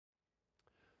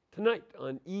Tonight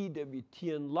on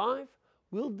EWTN Live,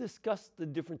 we'll discuss the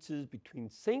differences between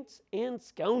saints and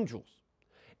scoundrels.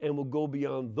 And we'll go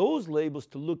beyond those labels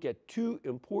to look at two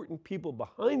important people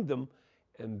behind them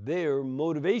and their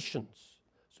motivations.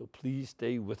 So please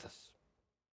stay with us.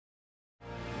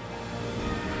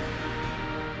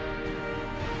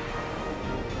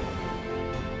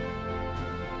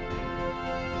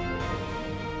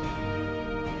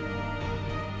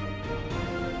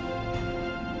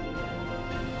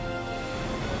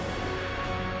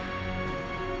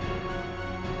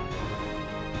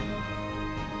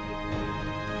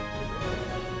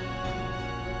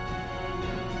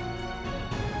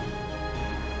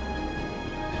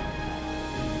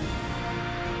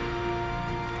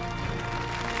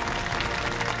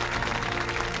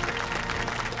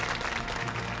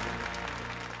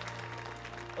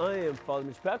 I am Father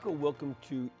Mitch Pacwa. Welcome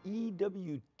to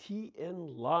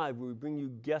EWTN Live, where we bring you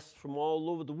guests from all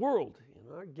over the world.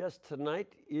 And our guest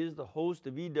tonight is the host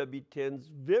of EWTN's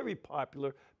very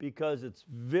popular, because it's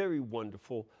very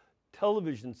wonderful,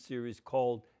 television series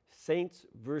called Saints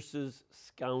versus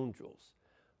Scoundrels.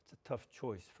 It's a tough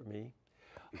choice for me,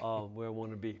 where I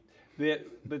want to be.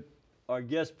 But our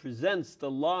guest presents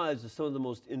the lives of some of the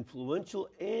most influential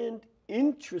and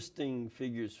interesting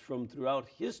figures from throughout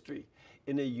history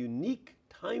in a unique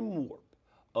time warp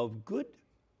of good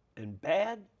and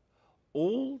bad,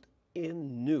 old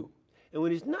and new. And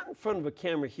when he's not in front of a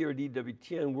camera here at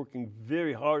EWTN working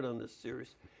very hard on this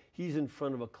series, he's in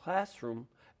front of a classroom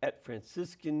at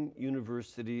Franciscan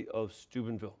University of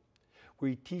Steubenville,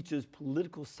 where he teaches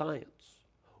political science.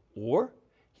 Or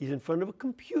he's in front of a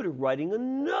computer writing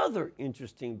another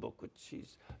interesting book, which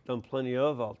he's done plenty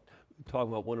of. I'll talk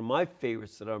about one of my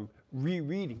favorites that I'm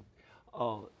rereading.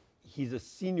 He's a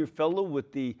senior fellow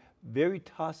with the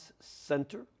Veritas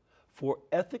Center for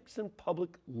Ethics and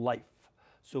Public Life.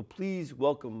 So please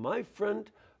welcome my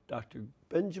friend, Dr.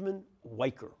 Benjamin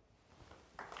Wiker.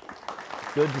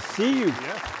 Good to see you.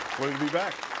 Yeah, glad to be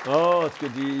back. Oh, it's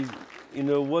good to you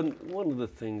know, one of the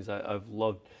things I've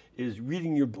loved is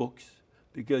reading your books,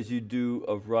 because you do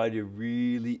a variety of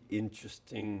really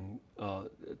interesting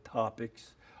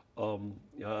topics.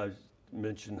 I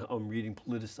mentioned I'm reading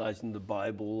Politicizing the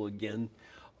Bible again,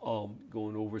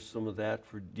 going over some of that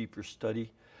for deeper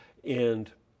study.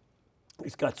 And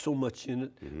it's got so much in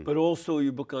it. Mm-hmm. But also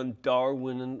your book on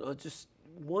Darwin, and just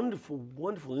wonderful,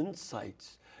 wonderful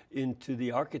insights into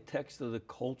the architects of the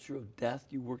culture of death.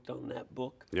 You worked on that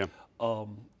book. Yeah.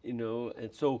 You know,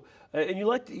 and so, and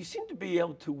you seem to be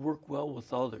able to work well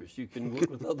with others. You can work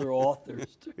with other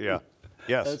authors too. Yeah.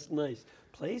 Yes. That's nice.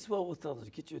 Plays well with others.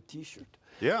 Get you a T-shirt.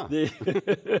 Yeah.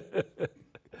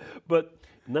 But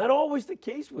not always the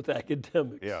case with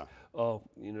academics. Yeah.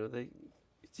 You know,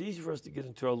 it's easy for us to get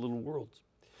into our little worlds.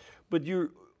 But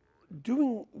you're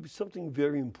doing something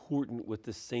very important with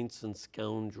the Saints and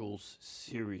Scoundrels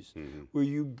series, mm-hmm. where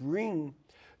you bring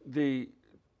the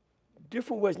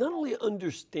different ways, not only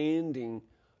understanding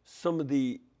some of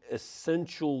the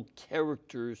essential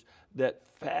characters that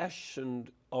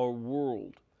fashioned our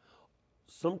world,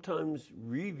 sometimes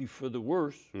really for the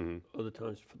worse, mm-hmm. other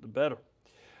times for the better,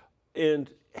 and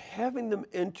having them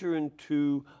enter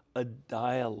into a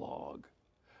dialogue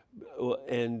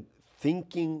and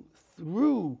thinking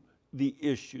through the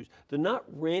issues. They're not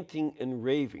ranting and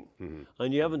raving. Mm-hmm.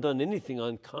 And you haven't done anything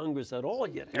on Congress at all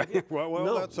yet, have you? well,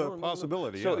 no, that's a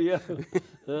possibility. So, yeah, that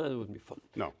wouldn't be fun.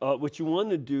 No. What you want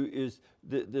to do is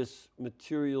this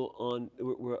material on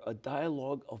a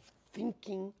dialogue of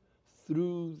thinking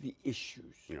through the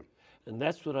issues. Yeah. And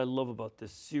that's what I love about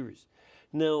this series.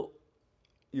 Now,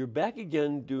 you're back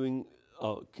again doing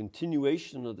a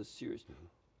continuation of the series. Mm-hmm.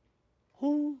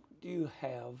 Whom do you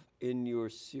have in your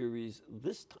series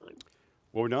this time?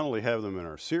 Well, we not only have them in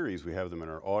our series, we have them in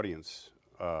our audience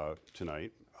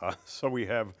tonight. So we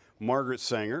have Margaret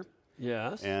Sanger.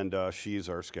 Yes. And she's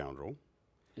our scoundrel.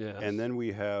 Yes. And then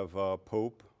we have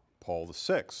Pope Paul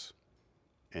VI.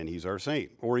 And he's our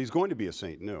saint, or he's going to be a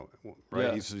saint. No, right?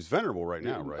 Yeah. He's venerable right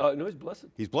now, right? No, he's blessed.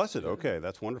 He's blessed. Okay,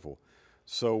 that's wonderful.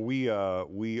 So we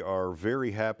are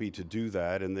very happy to do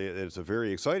that, and it's a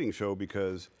very exciting show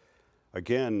because,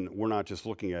 again, we're not just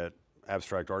looking at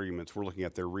abstract arguments; we're looking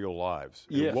at their real lives.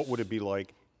 Yes. And what would it be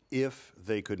like if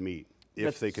they could meet?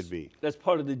 If they could meet. That's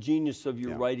part of the genius of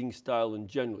your writing style in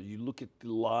general. You look at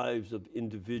the lives of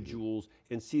individuals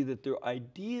and see that their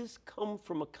ideas come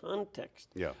from a context.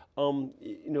 Yeah.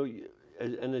 You know,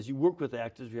 and as you work with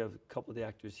actors, we have a couple of the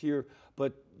actors here,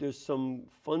 but there's some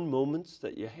fun moments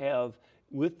that you have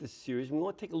with the series. We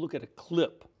want to take a look at a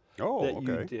clip that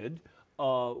you did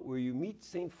where you meet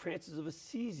St. Francis of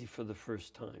Assisi for the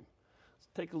first time. Let's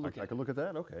take a look at it. I can look at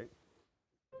that? Okay.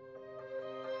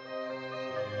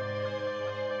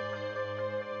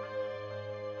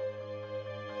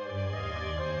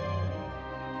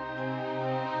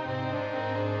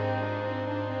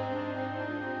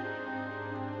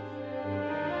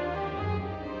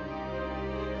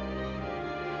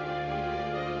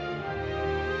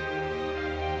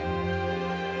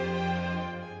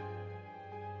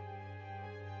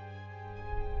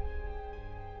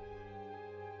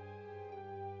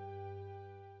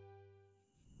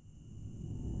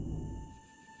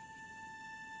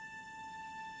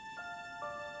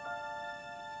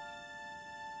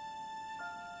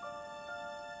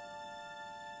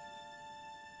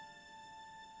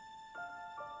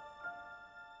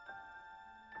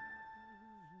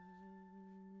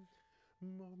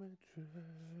 Je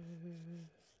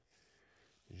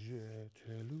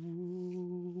te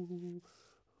loue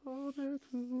avec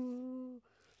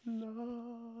la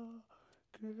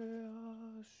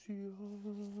création.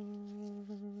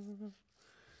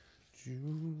 Dieu,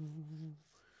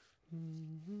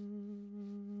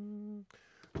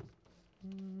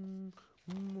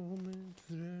 mon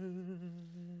maître,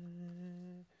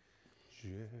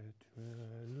 je te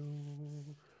loue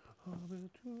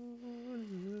avec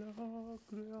la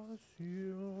création.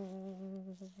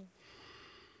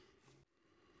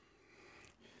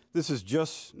 This is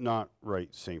just not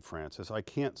right, St. Francis. I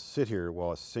can't sit here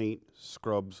while a saint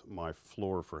scrubs my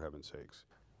floor, for heaven's sakes.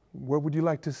 Where would you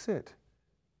like to sit?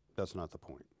 That's not the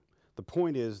point. The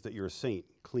point is that you're a saint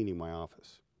cleaning my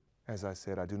office. As I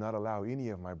said, I do not allow any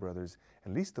of my brothers,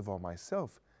 and least of all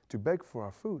myself, to beg for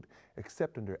our food,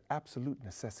 except under absolute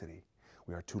necessity.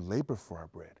 We are to labor for our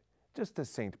bread, just as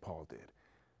St. Paul did.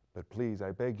 But please,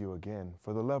 I beg you again,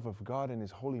 for the love of God and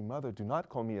His Holy Mother, do not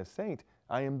call me a saint.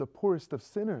 I am the poorest of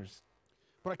sinners.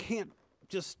 But I can't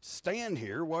just stand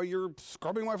here while you're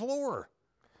scrubbing my floor.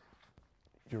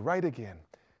 You're right again.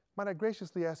 Might I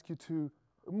graciously ask you to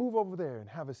move over there and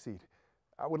have a seat?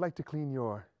 I would like to clean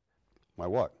your... My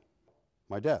what?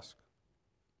 My desk.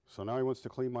 So now he wants to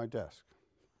clean my desk.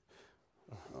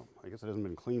 Well, I guess it hasn't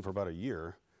been cleaned for about a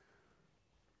year.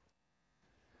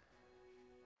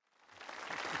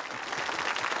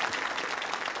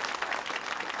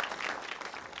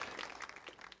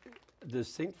 Does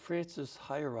St. Francis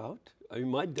hire out? I mean,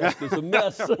 my desk is a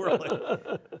mess.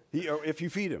 Really? If you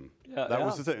feed him. Yeah, that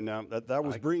was the thing. Now, that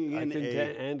was bringing in I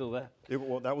can handle that.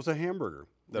 Well, that was a hamburger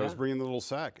that was bringing the little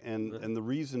sack. And the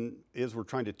reason is we're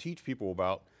trying to teach people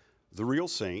about the real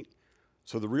saint.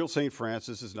 So the real St.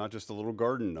 Francis is not just a little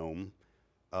garden gnome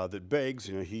that begs.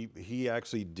 You know, he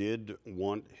actually did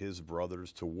want his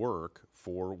brothers to work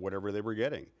for whatever they were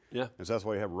getting. Yeah. And so that's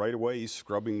why I have right away, he's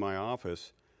scrubbing my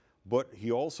office. But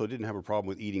he also didn't have a problem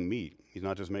with eating meat. He's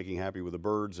not just making happy with the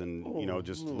birds and,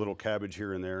 just a little cabbage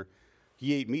here and there.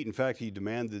 He ate meat. In fact, he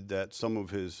demanded that some of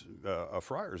his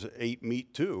friars ate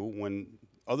meat too when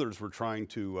others were trying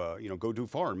to, go too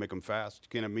far and make them fast. You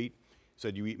can't have meat. He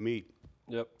said, you eat meat.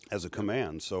 Yep. As a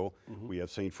command. So we have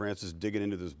St. Francis digging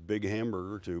into this big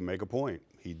hamburger to make a point.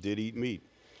 He did eat meat.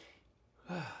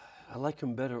 I like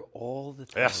him better all the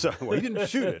time. Yeah, well, he didn't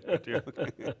shoot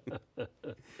it.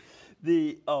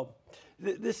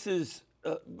 This is,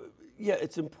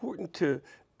 it's important to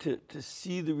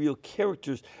see the real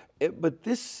characters. But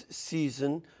this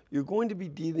season, you're going to be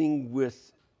dealing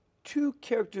with two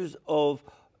characters of,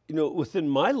 within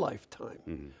my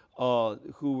lifetime,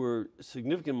 who were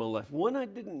significant in my life. One I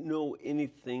didn't know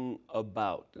anything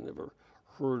about. I never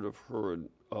heard of her in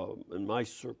my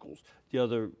circles. The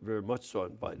other, very much so. I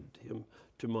invited him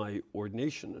to my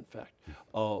ordination, in fact.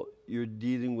 You're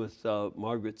dealing with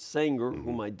Margaret Sanger,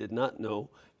 whom I did not know,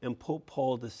 and Pope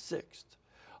Paul VI,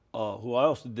 who I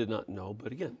also did not know.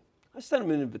 But again, I sent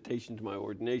him an invitation to my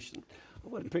ordination. I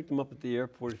would have picked him up at the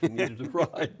airport if he needed a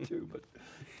ride too, but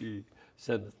he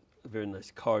sent a very nice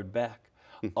card back.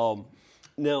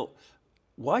 Now,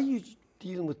 why are you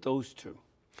dealing with those two?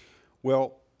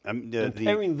 Well,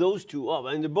 pairing those two up,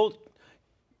 and they're both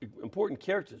important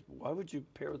characters. But why would you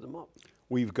pair them up?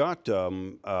 We've got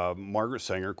Margaret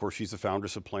Sanger. Of course, she's the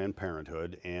foundress of Planned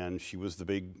Parenthood, and she was the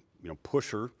big,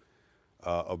 pusher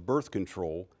of birth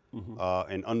control.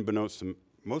 And unbeknownst to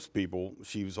most people,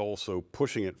 she was also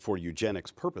pushing it for eugenics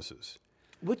purposes.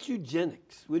 What's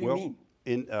eugenics? What do you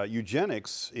mean?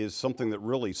 Eugenics is something that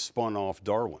really spun off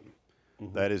Darwin.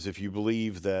 That is, if you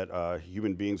believe that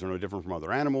human beings are no different from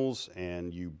other animals,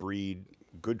 and you breed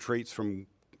good traits from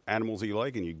animals that you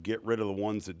like, and you get rid of the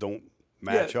ones that don't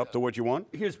match up to what you want.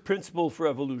 His principle for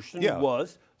evolution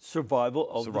was survival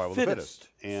of the fittest.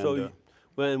 And, so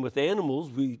when with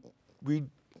animals, we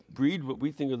breed what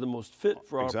we think are the most fit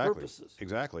for our purposes.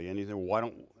 Exactly. And you think, well, why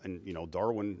don't, and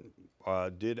Darwin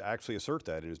did actually assert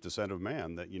that in his Descent of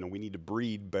Man, that, we need to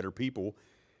breed better people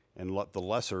and let the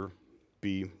lesser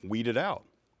be weeded out.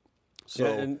 So,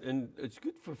 and it's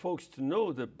good for folks to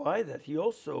know that by that he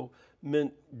also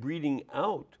meant breeding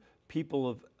out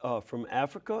people of from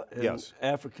Africa and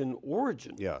African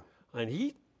origin. Yeah. And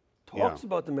he talks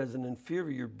about them as an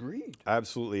inferior breed.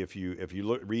 Absolutely. If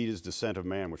you read his Descent of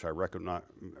Man, which I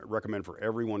recommend for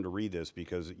everyone to read this,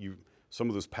 because some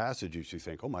of those passages you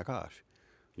think, oh my gosh,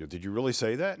 did you really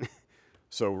say that?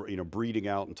 So breeding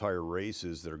out entire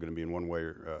races that are going to be in one way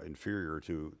inferior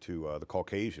to the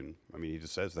Caucasian. I mean, he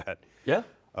just says that. Yeah.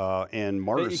 And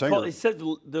Margaret Sanger. He said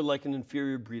they're like an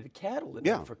inferior breed of cattle in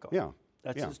Africa. Yeah.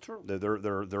 That's his term.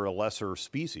 They're a lesser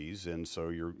species, and so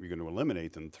you're going to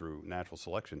eliminate them through natural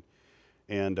selection.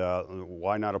 And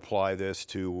why not apply this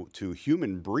to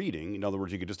human breeding? In other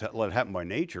words, you could just let it happen by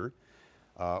nature,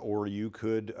 or you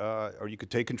could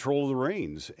take control of the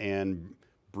reins and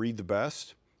breed the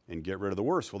best and get rid of the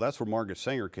worst. Well, that's where Margaret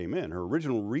Sanger came in. Her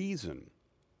original reason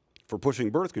for pushing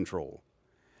birth control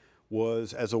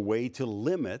was as a way to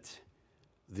limit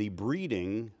the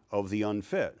breeding of the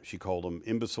unfit. She called them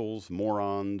imbeciles,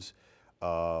 morons,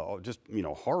 just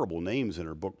horrible names in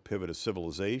her book Pivot of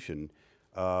Civilization.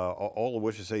 All of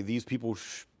which to say these people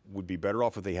would be better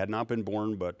off if they had not been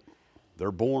born, but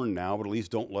they're born now, but at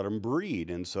least don't let them breed.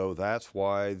 And so that's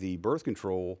why the birth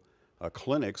control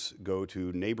clinics go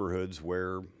to neighborhoods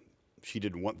where she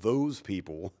didn't want those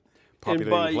people populating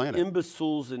the planet. And by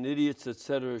imbeciles and idiots,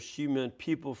 etc., she meant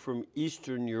people from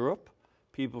Eastern Europe,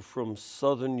 people from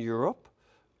Southern Europe,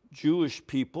 Jewish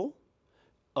people,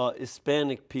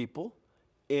 Hispanic people,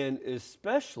 and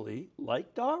especially,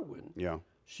 like Darwin,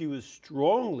 she was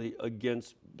strongly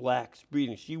against blacks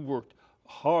breeding. She worked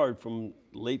hard from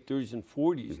late 30s and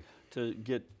 40s to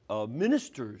get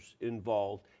ministers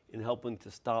involved in helping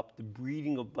to stop the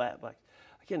breeding of blacks.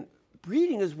 Again,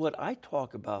 breeding is what I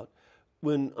talk about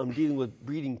when I'm dealing with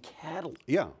breeding cattle.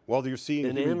 Yeah, well, you're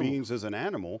seeing human beings as an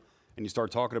animal, and you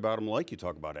start talking about them like you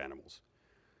talk about animals.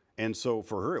 And so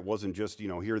for her, it wasn't just,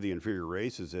 here are the inferior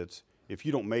races. It's, if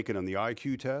you don't make it on the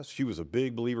IQ test, she was a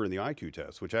big believer in the IQ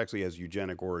test, which actually has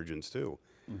eugenic origins too.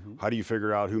 How do you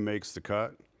figure out who makes the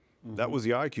cut? That was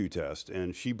the IQ test,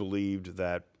 and she believed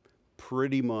that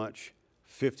pretty much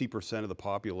 50% of the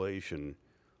population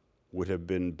would have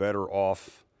been better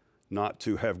off not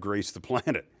to have graced the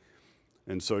planet.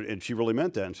 And so, and she really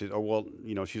meant that. And she said, oh, well,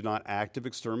 she's not active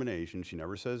extermination. She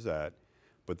never says that.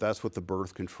 But that's what the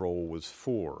birth control was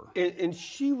for. And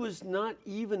she was not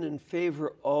even in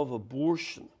favor of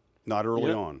abortion. Not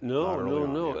early on.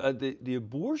 No. The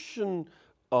abortion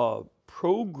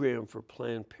program for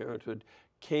Planned Parenthood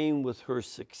came with her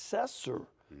successor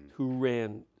who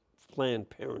ran Planned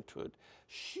Parenthood.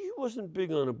 She wasn't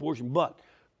big on abortion, but,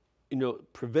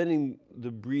 preventing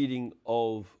the breeding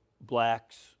of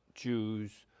blacks,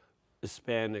 Jews,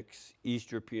 Hispanics,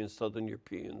 East Europeans, Southern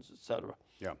Europeans, etc.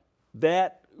 Yeah.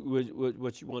 That was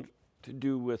what she wanted to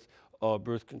do with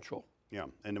birth control. Yeah,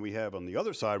 and then we have on the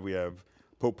other side, we have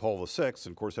Pope Paul VI, and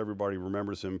of course everybody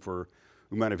remembers him for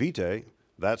Humanae Vitae.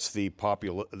 That's the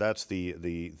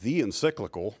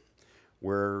encyclical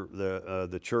where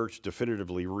the church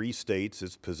definitively restates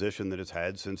its position that it's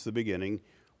had since the beginning.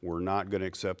 We're not going to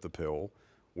accept the pill.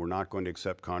 We're not going to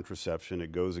accept contraception.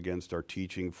 It goes against our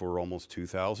teaching for almost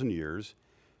 2,000 years.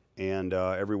 And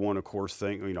everyone, of course,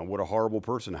 think, what a horrible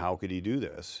person. How could he do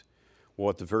this? Well,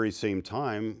 at the very same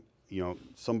time,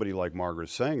 somebody like Margaret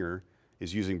Sanger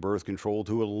is using birth control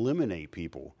to eliminate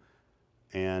people.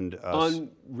 And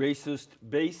on racist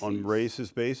basis. On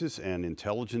racist basis and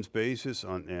intelligence basis. She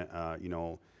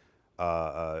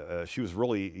was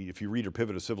really, if you read her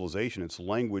Pivot of Civilization, it's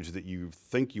language that you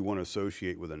think you want to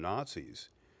associate with the Nazis.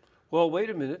 Well, wait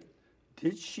a minute.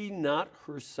 Did she not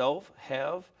herself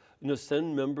have,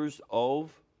 send members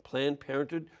of Planned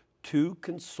Parenthood to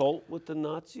consult with the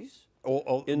Nazis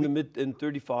in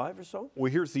 35 or so?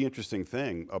 Well, here's the interesting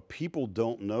thing. People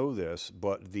don't know this,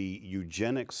 but the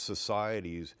eugenics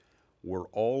societies were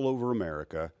all over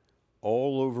America,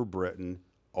 all over Britain,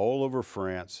 all over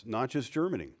France, not just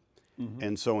Germany.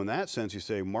 And so in that sense, you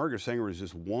say Margaret Sanger is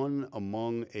just one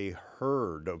among a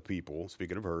herd of people,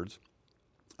 speaking of herds,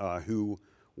 who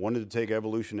wanted to take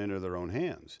evolution into their own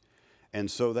hands. And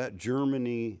so that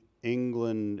Germany,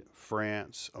 England,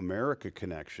 France, America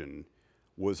connection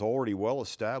was already well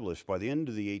established by the end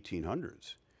of the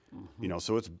 1800s.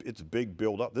 So it's a big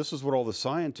build up. This is what all the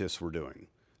scientists were doing.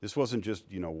 This wasn't just,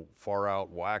 far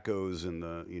out wackos in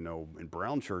the, in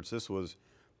brown shirts. This was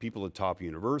people at top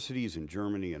universities in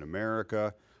Germany and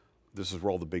America. This is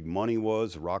where all the big money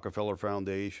was, the Rockefeller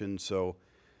Foundation. So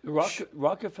the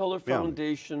Rockefeller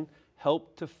Foundation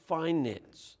helped to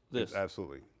finance this.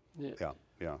 Absolutely. Yeah.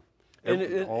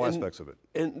 And all aspects of it.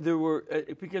 And there were,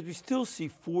 because we still see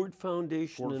Ford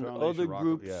Foundation and other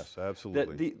groups. Yes,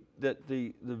 absolutely. That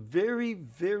the very,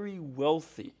 very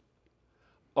wealthy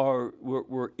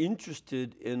were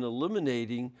interested in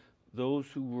eliminating those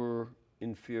who were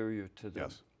inferior to them.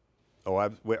 Yes.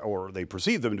 Or they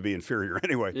perceived them to be inferior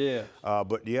anyway. Yeah.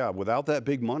 But yeah, without that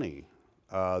big money,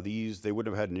 they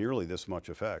wouldn't have had nearly this much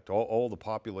effect. All the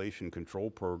population control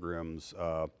programs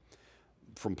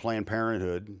from Planned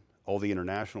Parenthood, all the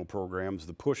international programs,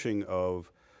 the pushing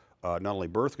of not only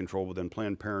birth control, but then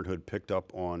Planned Parenthood picked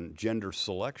up on gender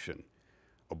selection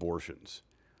abortions.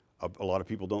 A lot of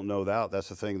people don't know that. That's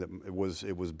the thing, that it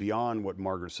was beyond what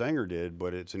Margaret Sanger did,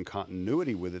 but it's in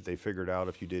continuity with it. They figured out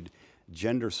if you did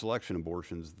gender selection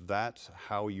abortions, that's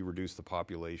how you reduce the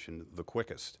population the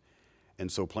quickest.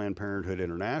 And so Planned Parenthood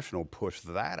International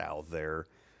pushed that out there,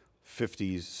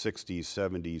 50s, 60s,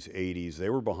 70s, 80s. They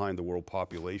were behind the world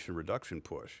population reduction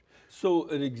push. So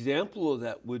an example of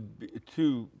that would be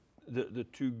the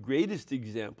two greatest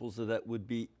examples of that would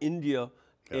be India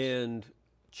and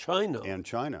China. And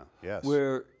China, yes.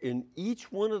 Where in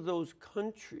each one of those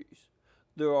countries,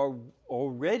 there are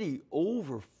already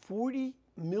over 40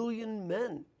 million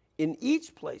men in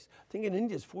each place. I think in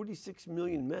India it's 46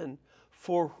 million men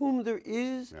for whom there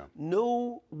is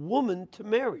no woman to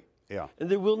marry. Yeah. And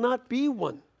there will not be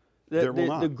one.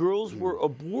 The girls were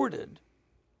aborted,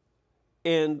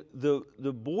 and the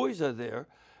boys are there,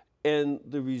 and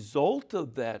the result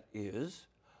of that is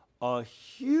a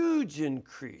huge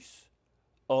increase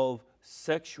of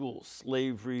sexual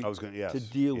slavery to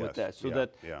deal with that. So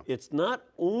that it's not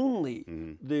only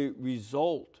the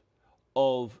result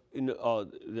of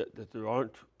that there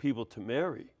aren't people to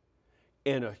marry,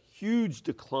 and a huge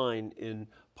decline in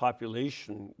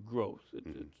population growth.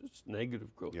 It's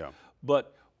negative growth. Yeah.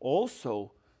 But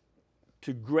also,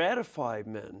 to gratify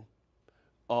men,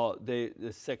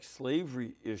 the sex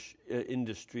slavery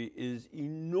industry is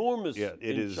enormous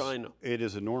in China. It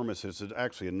is enormous. It's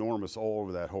actually enormous all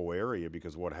over that whole area,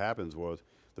 because what happens was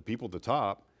the people at the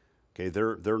top, okay,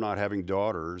 they're not having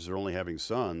daughters, they're only having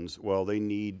sons. Well, they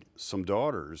need some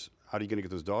daughters. How are you going to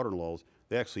get those daughter-in-laws?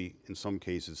 They actually, in some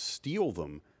cases, steal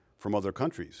them from other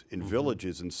countries in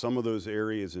villages, in some of those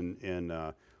areas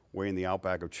way in the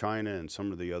outback of China and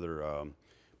some of the other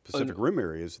Pacific Rim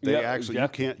areas. They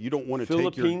you don't want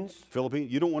to take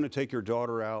you don't want to take your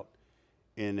daughter out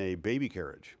in a baby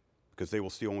carriage, because they will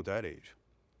steal them at that age.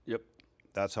 Yep.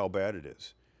 That's how bad it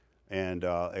is. And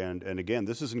again,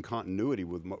 this is in continuity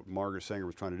with what Margaret Sanger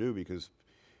was trying to do, because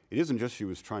it isn't just she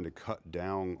was trying to cut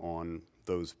down on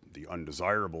the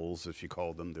undesirables, as she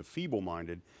called them, the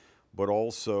feeble-minded, but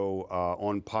also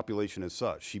on population as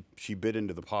such. She bit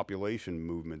into the population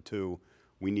movement too.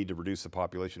 We need to reduce the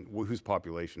population. Whose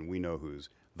population? We know whose.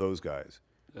 Those guys.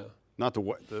 Yeah. Not the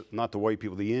white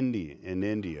people. The in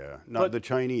India. Not the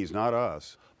Chinese. Not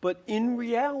us. But in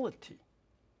reality,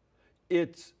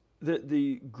 it's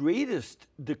the greatest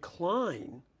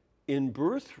decline in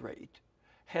birth rate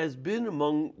has been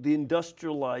among the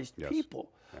industrialized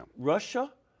people. Yeah.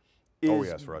 Russia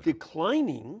is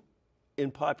declining in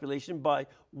population by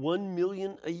 1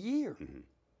 million a year.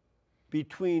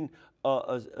 Between,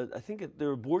 I think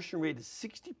their abortion rate is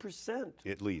 60%.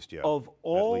 At least, yeah. Of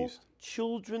all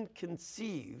children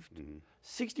conceived,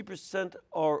 60%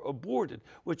 are aborted,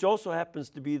 which also happens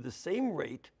to be the same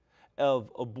rate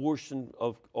of abortion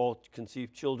of all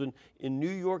conceived children in New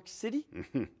York City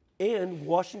and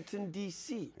Washington,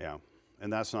 D.C. Yeah.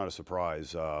 And that's not a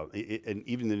surprise. And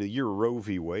even in the year Roe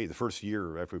v. Wade, the first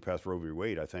year after we passed Roe v.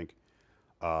 Wade, I think,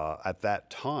 at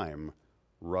that time,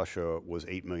 Russia was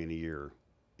 8 million a year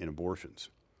in abortions.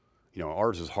 You know,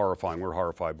 ours is horrifying. We're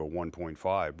horrified by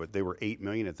 1.5, but they were 8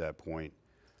 million at that point.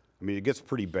 I mean, it gets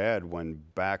pretty bad when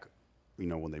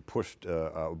when they pushed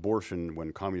abortion,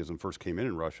 when communism first came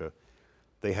in Russia,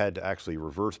 they had to actually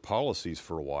reverse policies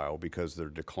for a while because of their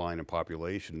decline in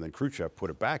population. And then Khrushchev put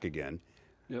it back again.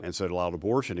 Yep. And so it allowed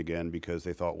abortion again, because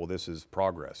they thought, well, this is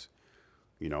progress.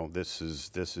 You know, this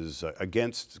is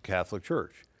against the Catholic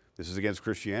Church. This is against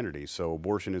Christianity. So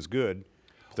abortion is good.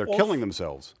 They're killing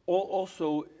themselves.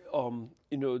 Also,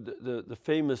 the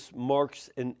famous Marx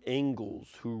and Engels,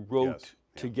 who wrote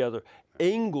together.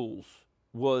 Engels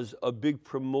was a big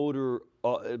promoter.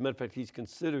 As a matter of fact, he's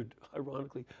considered,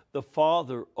 ironically, the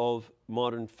father of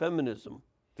modern feminism.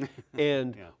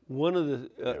 And one of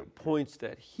the points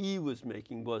that he was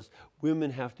making was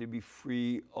women have to be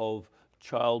free of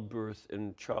childbirth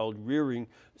and child rearing,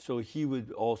 so he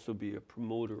would also be a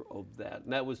promoter of that.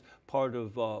 And that was part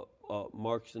of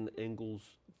Marx and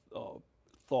Engels'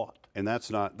 thought. And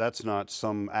that's not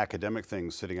some academic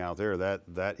thing sitting out there.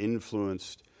 That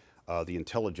influenced the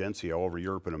intelligentsia all over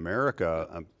Europe and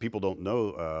America. People don't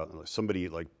know somebody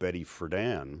like Betty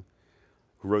Friedan,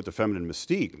 who wrote The Feminine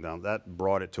Mystique. Now, that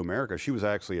brought it to America. She was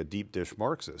actually a deep dish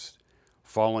Marxist,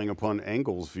 following upon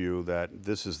Engels' view that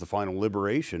this is the final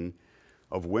liberation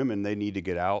of women. They need to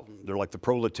get out. They're like the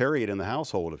proletariat in the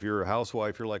household. If you're a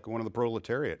housewife, you're like one of the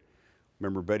proletariat.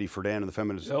 Remember Betty Friedan in The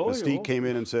Feminine Mystique came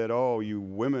in and said, oh, you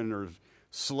women are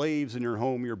slaves in your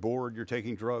home, you're bored, you're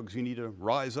taking drugs, you need to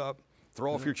rise up,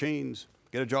 throw off your chains,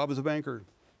 get a job as a banker.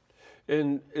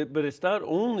 But it's not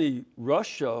only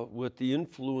Russia with the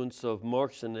influence of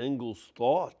Marx and Engels'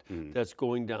 thought that's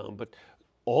going down, but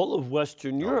all of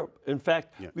Western Europe. In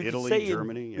fact, Yeah, we Italy, could say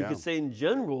Germany, we yeah. could say in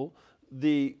general,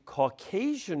 the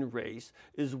Caucasian race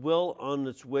is well on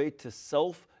its way to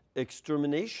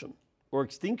self-extermination or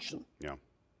extinction. Yeah.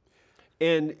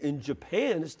 And in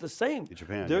Japan, it's the same. In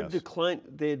Japan, They're yes.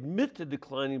 They admit to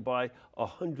declining by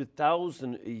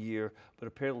 100,000 a year, but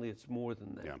apparently it's more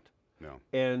than that. Yeah. No.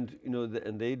 And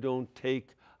and they don't take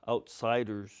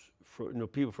outsiders,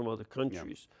 people from other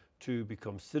countries, to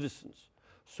become citizens.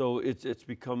 So it's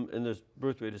become, and the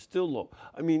birth rate is still low.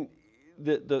 I mean,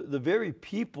 the very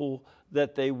people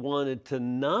that they wanted to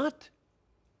not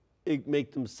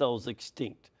make themselves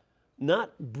extinct,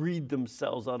 not breed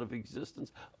themselves out of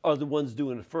existence, are the ones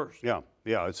doing it first. Yeah,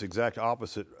 yeah, it's the exact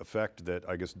opposite effect that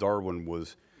I guess Darwin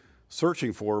was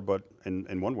searching for, but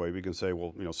in one way we can say,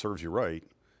 well, serves you right,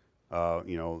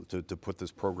 to put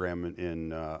this program in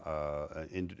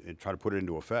try to put it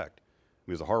into effect. I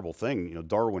mean, it's a horrible thing.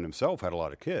 Darwin himself had a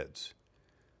lot of kids.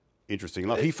 Interesting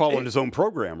enough, he followed his own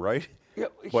program, right? Yeah,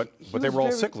 but they were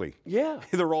all sickly. Yeah.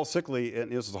 They were all sickly,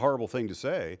 and this is a horrible thing to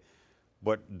say,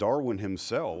 but Darwin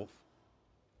himself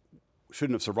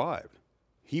shouldn't have survived.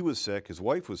 He was sick, his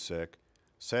wife was sick.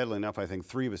 Sadly enough, I think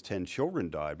 3 of his 10 children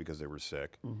died because they were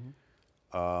sick.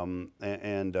 They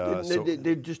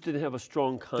just didn't have a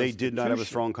strong constitution. They did not have a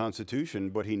strong constitution,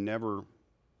 but he never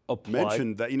Applied.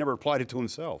 mentioned that. He never applied it to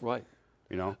himself. Right.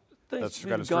 That's Thanks kind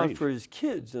be of to God strange. for his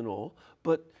kids and all,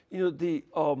 but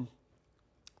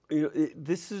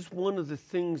this is one of the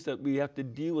things that we have to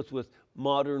deal with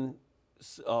modern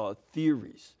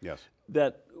theories. Yes.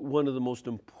 That one of the most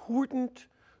important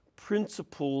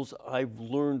principles I've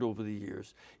learned over the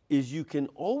years is you can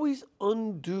always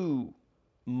undo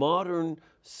modern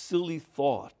silly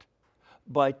thought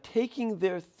by taking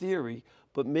their theory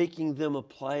but making them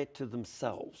apply it to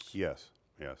themselves. Yes.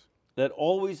 Yes. That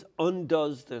always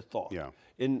undoes their thought. Yeah.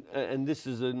 And this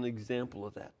is an example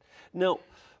of that. Now,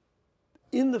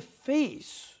 in the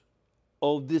face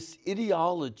of this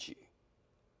ideology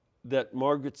that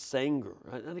Margaret Sanger,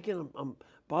 and again,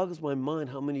 boggles my mind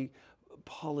how many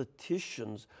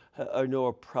politicians I know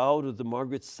are proud of the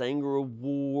Margaret Sanger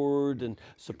Award and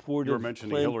supportive. You were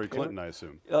mentioning Planned Hillary Clinton, I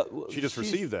assume. She just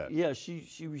received that. Yeah,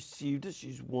 she received it.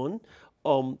 She's won.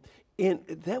 And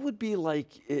that would be like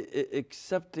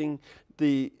accepting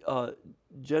the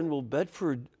General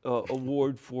Bedford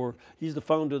Award for, he's the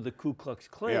founder of the Ku Klux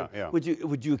Klan. Yeah, yeah.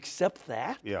 Would you accept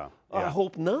that? Yeah, I yeah.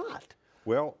 hope not.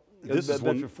 Well, this is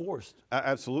one, Bedford Forrest.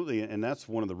 absolutely, and that's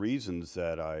one of the reasons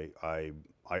that I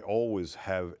always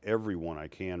have everyone I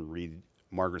can read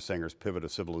Margaret Sanger's Pivot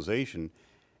of Civilization,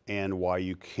 and why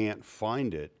you can't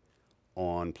find it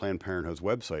on Planned Parenthood's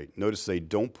website. Notice they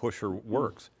don't push her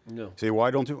works. No. Say, why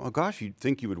don't you? Oh gosh, you'd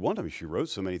think you would want them. She wrote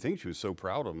so many things. She was so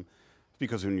proud of them. It's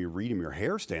because when you read them, your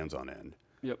hair stands on end.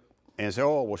 Yep. And say,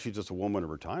 oh, well, she's just a woman of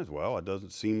her times. Well, it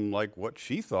doesn't seem like what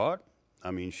she thought.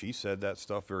 I mean, she said that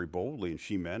stuff very boldly, and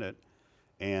she meant it.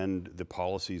 And the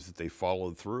policies that they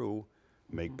followed through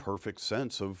make perfect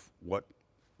sense of what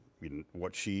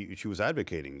she was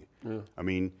advocating. Yeah. I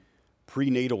mean,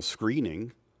 prenatal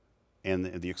screening and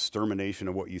the extermination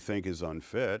of what you think is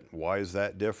unfit, why is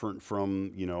that different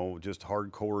from, just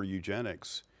hardcore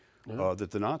eugenics that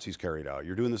the Nazis carried out?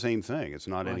 You're doing the same thing. It's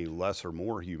not any less or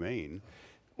more humane.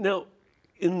 Now,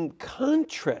 in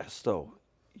contrast, though,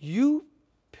 you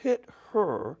pit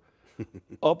her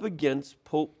up against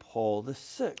Pope Paul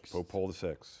VI. Pope Paul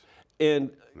VI. And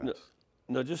Yes.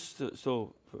 now just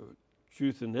so for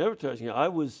truth in advertising, I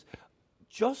was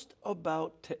just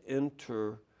about to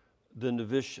enter the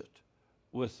novitiate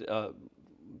with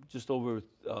just over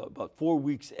about 4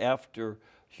 weeks after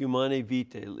Humane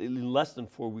Vitae, less than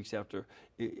 4 weeks after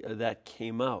that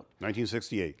came out.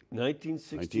 1968.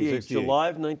 1968, July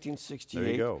of 1968.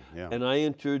 There you go, yeah. And I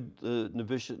entered the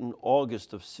novitiate in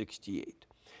August of 68.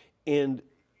 And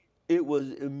it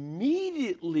was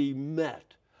immediately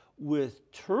met with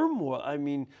turmoil. I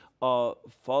mean,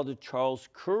 Father Charles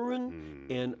Curran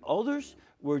and others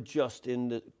were just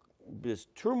in this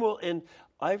turmoil. And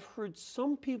I've heard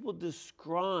some people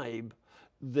describe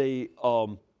the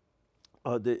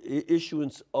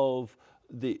issuance of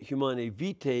the Humane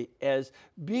Vitae as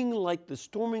being like the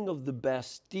storming of the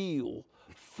Bastille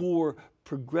for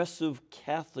progressive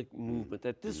Catholic movement,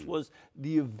 that this was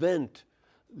the event,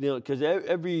 because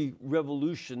every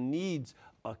revolution needs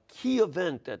a key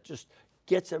event that just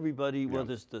gets everybody,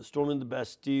 whether it's the storming the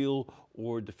Bastille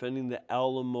or defending the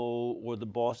Alamo or the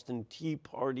Boston Tea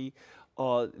Party,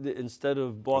 instead of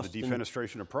Or Boston. the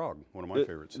defenestration of Prague, one of my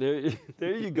favorites.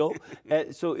 There you go.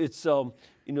 So it's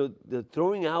the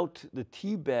throwing out the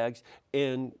tea bags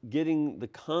and getting the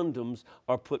condoms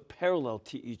are put parallel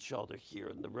to each other here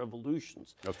in the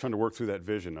revolutions. I was trying to work through that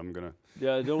vision. I'm gonna.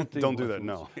 Yeah, I don't think Don't do that.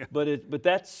 No. But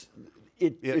that's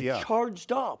it. Yeah, it yeah.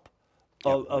 charged up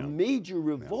a major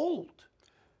revolt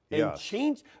and Yes.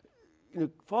 changed.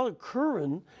 Father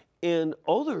Curran and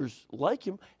others like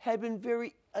him had been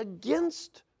very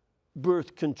against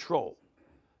birth control.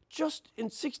 Just in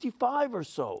 65 or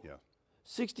so, Yeah.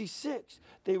 66,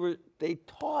 they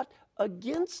taught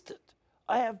against it.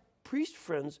 I have priest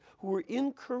friends who were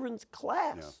in Curran's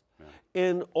class,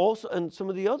 and some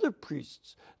of the other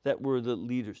priests that were the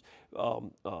leaders.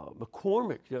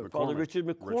 McCormick, Father Richard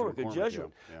McCormick, a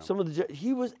Jesuit. Yeah.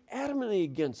 He was adamantly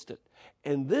against it,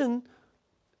 and then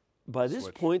by this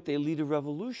point they lead a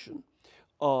revolution,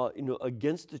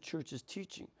 against the church's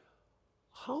teaching.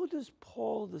 How does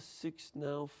Paul VI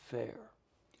now fare?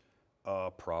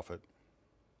 Prophet.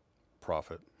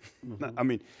 I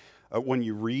mean, when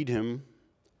you read him,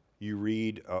 you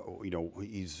read,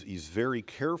 he's very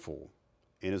careful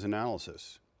in his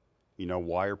analysis.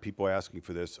 Why are people asking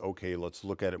for this? Okay, let's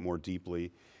look at it more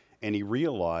deeply. And he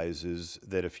realizes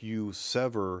that if you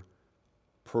sever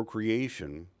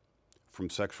procreation from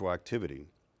sexual activity,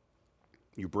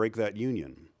 you break that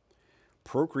union,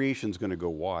 procreation's going to go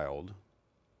wild,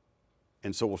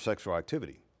 and so will sexual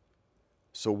activity.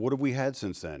 So what have we had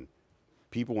since then?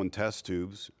 People in test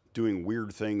tubes doing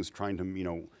weird things, trying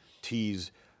to,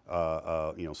 tease,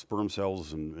 sperm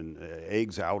cells and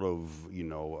eggs out of,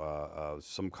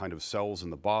 some kind of cells in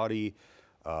the body,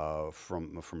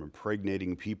 from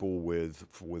impregnating people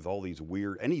with all these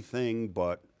weird, anything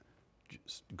but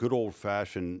just good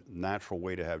old-fashioned natural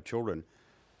way to have children.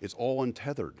 It's all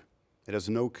untethered. It has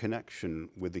no connection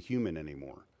with the human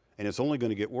anymore, and it's only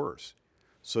going to get worse.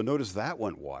 So notice that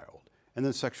went wild, and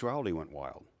then sexuality went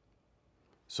wild.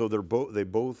 So they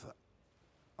both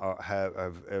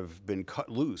have been cut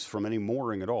loose from any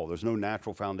mooring at all. There's no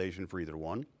natural foundation for either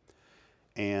one.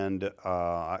 And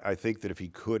I think that if he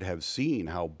could have seen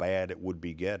how bad it would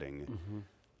be getting,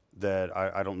 that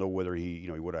I don't know whether he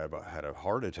would have had a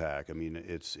heart attack. I mean,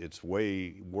 it's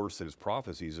way worse than his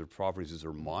prophecies. His prophecies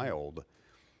are mild,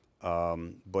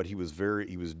 but he was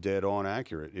dead on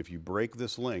accurate. If you break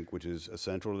this link, which is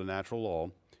essential to the natural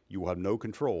law, you will have no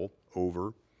control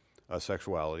over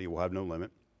sexuality. You will have no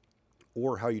limit,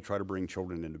 or how you try to bring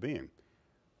children into being.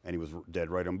 And he was dead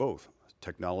right on both.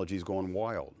 Technology's going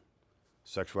wild.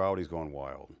 Sexuality's going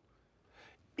wild.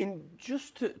 And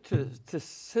just to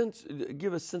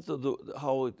give a sense of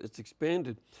how it's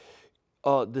expanded,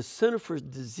 the Center for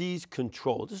Disease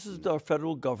Control, this is our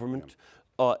federal government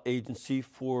agency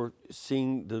for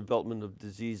seeing the development of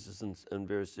diseases and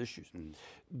various issues.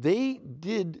 They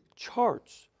did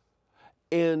charts,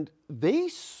 and they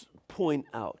point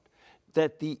out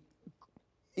that the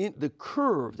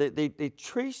curve, they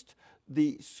traced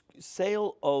the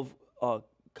sale of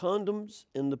condoms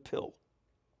and the pill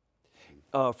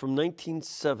from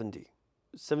 1970,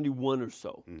 71 or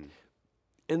so.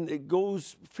 And it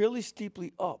goes fairly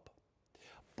steeply up.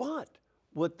 But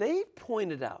what they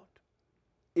pointed out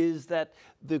is that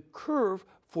the curve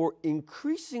for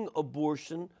increasing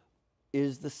abortion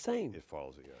is the same. It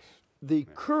follows it, yes. The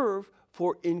curve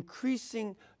for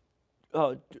increasing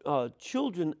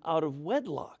children out of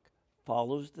wedlock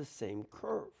follows the same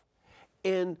curve.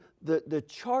 And the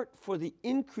chart for the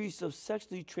increase of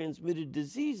sexually transmitted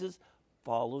diseases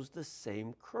follows the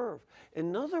same curve.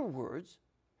 In other words,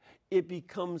 it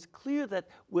becomes clear that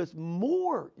with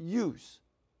more use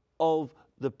of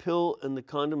the pill and the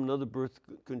condom and other birth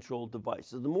control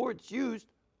devices, the more it's used,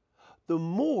 the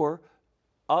more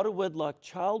out of wedlock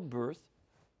childbirth,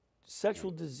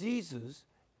 sexual diseases,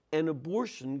 and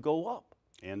abortion go up.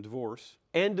 And divorce.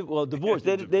 And divorce.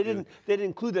 They didn't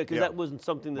include that because that wasn't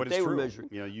something that they were measuring.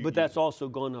 But that's also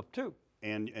gone up too.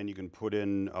 And you can put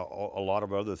in a lot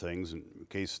of other things in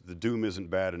case the doom isn't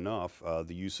bad enough.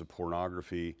 The use of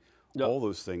pornography, all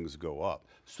those things go up.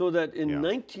 So that in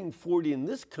 1940 in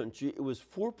this country, it was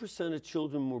 4% of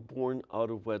children were born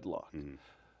out of wedlock.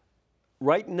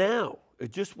 Right now,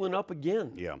 it just went up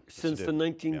again. Since the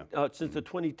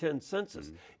 2010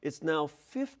 census, it's now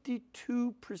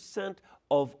 52%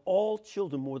 of all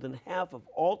children, more than half of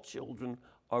all children,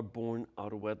 are born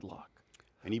out of wedlock.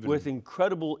 And even with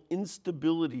incredible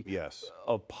instability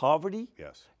of poverty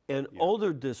and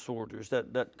other disorders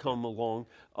that come along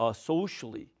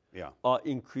socially,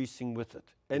 increasing with it.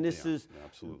 And this is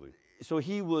absolutely. So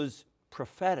he was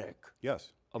prophetic.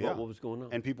 Yes. about what was going on.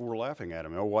 And people were laughing at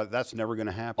him. Oh, what? That's never going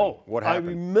to happen. Oh, what happened?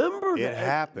 I remember it that.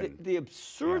 happened. The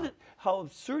absurd, how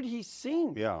absurd he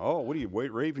seemed. Yeah. Oh, what are you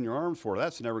waving your arms for?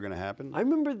 That's never going to happen. I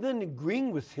remember then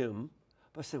agreeing with him,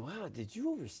 but I said, "Wow, did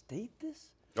you overstate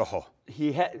this?" Oh.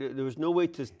 There was no way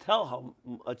to tell how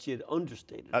much he had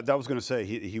understated. That was going to say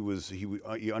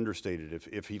he understated.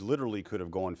 If he literally could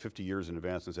have gone 50 years in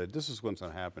advance and said, "This is what's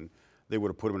going to happen," they would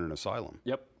have put him in an asylum.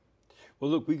 Yep. Well,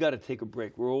 look, we got to take a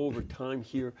break. We're over time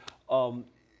here. You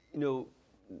know,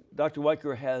 Dr.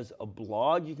 Wiker has a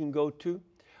blog you can go to.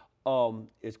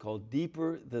 It's called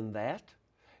Deeper Than That.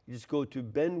 You just go to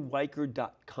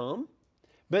benwiker.com.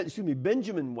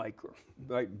 Benjamin Wiker,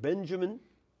 right?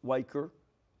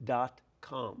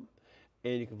 benjaminwiker.com.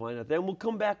 And you can find out there. And we'll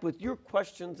come back with your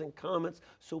questions and comments.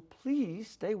 So please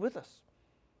stay with us.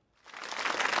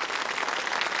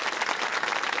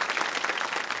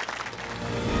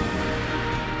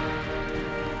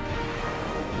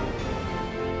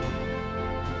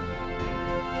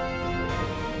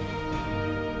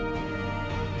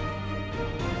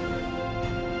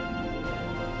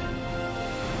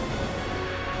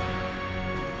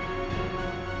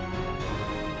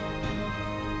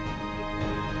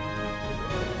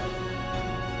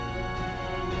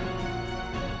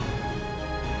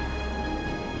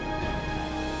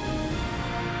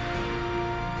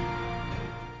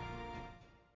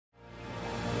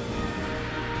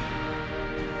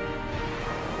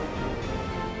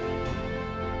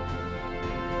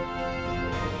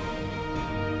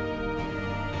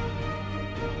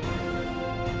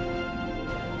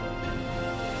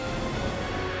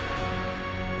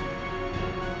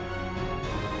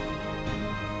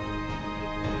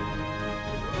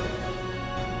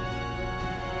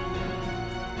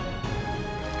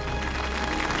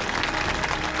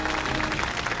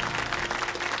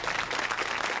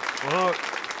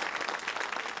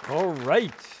 All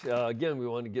right. Again, we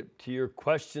want to get to your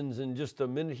questions in just a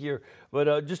minute here,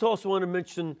 but just also want to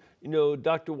mention, you know,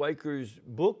 Dr. Wiker's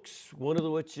books, one of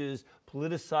which is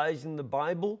Politicizing the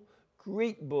Bible.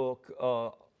 Great book,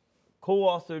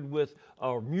 co-authored with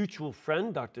our mutual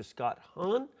friend, Dr. Scott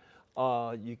Hahn.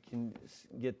 You can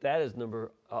get that as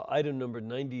item number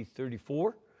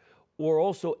 9034, or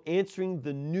also Answering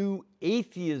the New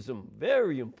Atheism.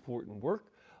 Very important work.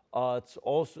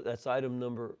 That's item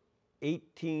number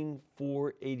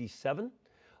 18487.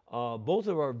 Both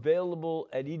are available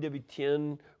at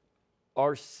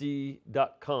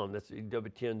EWTNRC.com. That's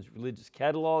EWTN's religious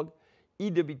catalog,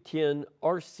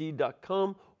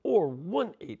 EWTNRC.com, or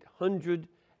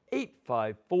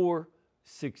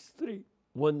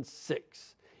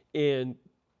 1-800-854-6316. And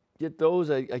get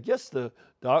those. I guess they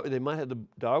might have the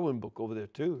Darwin book over there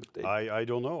too. I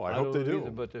don't know. I hope they do. Either,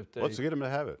 but if let's get them to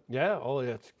have it. Yeah. Oh,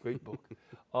 yeah. It's a great book.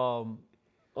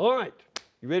 All right.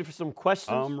 You ready for some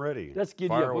questions? I'm ready. Let's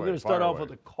get you up. We're going to start off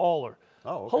with a caller.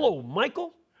 Oh, okay. Hello,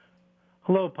 Michael.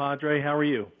 Hello, Padre. How are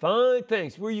you? Fine,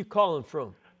 thanks. Where are you calling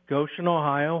from? Goshen,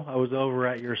 Ohio. I was over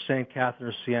at your St. Catherine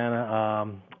of Siena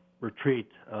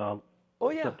retreat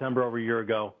September over a year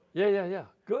ago. Yeah.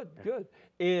 Good.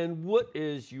 And what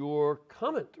is your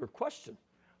comment or question?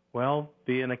 Well,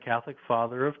 being a Catholic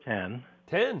father of 10.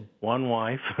 10? One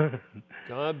wife.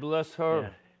 God bless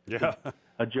her. Yeah.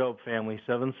 A Job family,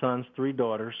 7 sons, 3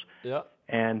 daughters. Yeah.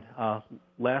 And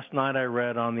last night I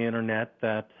read on the internet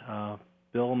that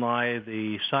Bill Nye,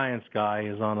 the science guy,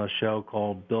 is on a show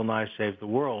called Bill Nye Saves the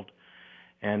World.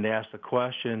 And asked a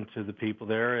question to the people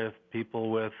there if people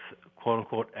with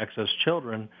quote-unquote excess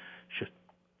children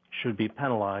should be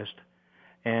penalized.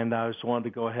 And I just wanted to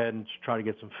go ahead and try to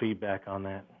get some feedback on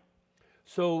that.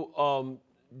 So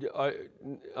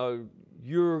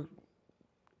you're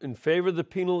in favor of the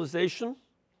penalization?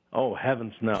 Oh,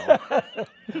 heavens no.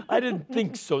 I didn't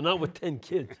think so, not with 10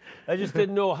 kids. I just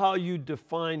didn't know how you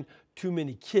define too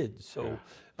many kids. So,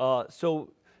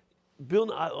 so Bill,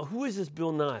 who is this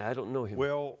Bill Nye? I don't know him.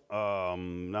 Well,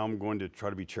 now I'm going to try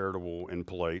to be charitable and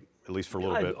polite, at least for a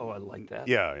little bit. Oh, I like that.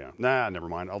 Yeah. Nah, never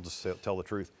mind. I'll just tell the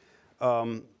truth.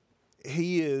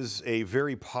 He is a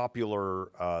very popular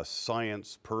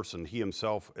science person. He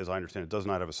himself, as I understand it, does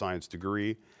not have a science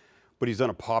degree, but he's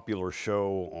done a popular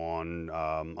show on,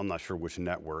 I'm not sure which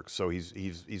network, so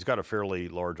he's got a fairly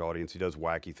large audience. He does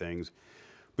wacky things,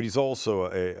 but he's also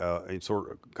a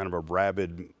sort of kind of a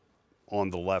rabid on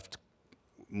the left,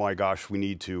 my gosh, we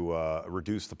need to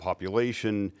reduce the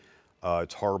population.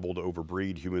 It's horrible to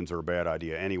overbreed. Humans are a bad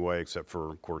idea anyway, except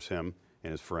for, of course, him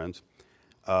and his friends.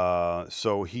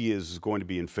 So he is going to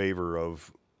be in favor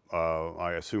of,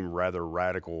 I assume, rather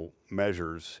radical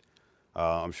measures.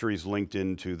 I'm sure he's linked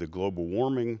into the global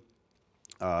warming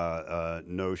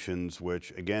notions,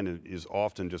 which again is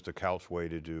often just a couch way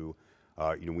to do,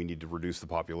 we need to reduce the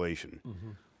population.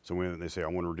 So when they say, I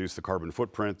want to reduce the carbon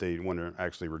footprint, they want to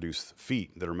actually reduce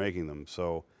feet that are making them.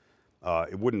 So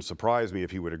it wouldn't surprise me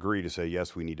if he would agree to say,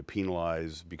 yes, we need to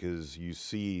penalize, because you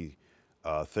see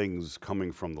things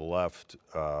coming from the left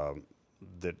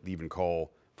that even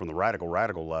call from the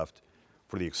radical left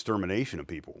for the extermination of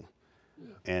people.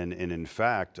 And in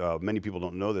fact, many people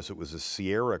don't know this, it was the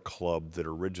Sierra Club that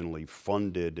originally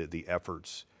funded the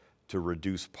efforts to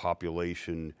reduce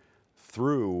population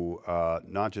through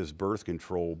not just birth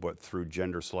control, but through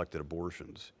gender-selected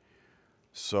abortions.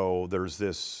 So there's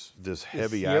this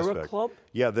heavy Sierra aspect. Club?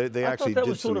 Yeah, they actually thought that did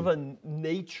was sort of a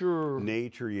nature.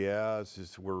 Nature, yeah. It's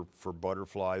just for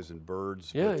butterflies and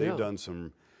birds. Yeah, but they've yeah. done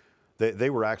some.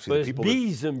 They were actually But the it's people.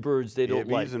 bees and birds they don't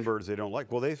like. Bees and birds they don't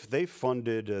like. Well, they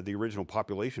funded the original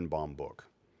population bomb book,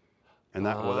 and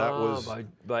that was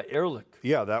by Ehrlich.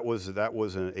 Yeah, that was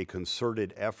a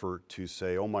concerted effort to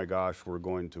say, oh my gosh, we're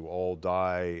going to all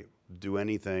die. Do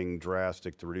anything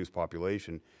drastic to reduce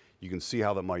population. You can see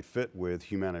how that might fit with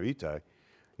Humana Vitae.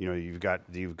 You've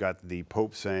got the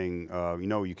Pope saying,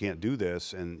 you can't do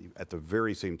this, and at the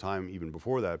very same time, even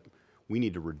before that, we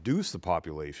need to reduce the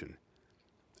population.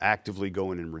 Actively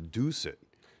go in and reduce it.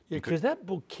 Yeah, because that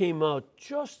book came out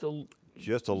just a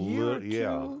little.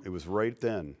 Yeah, it was right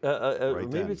then.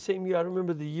 Maybe the same year. I don't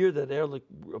remember the year that Ehrlich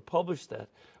published that,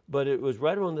 but it was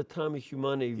right around the time of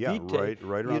Humanae Vitae. Yeah,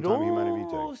 right around the time of Humanae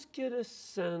Vitae. You almost get a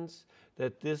sense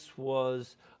that this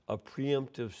was a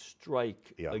preemptive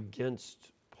strike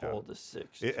against Paul VI.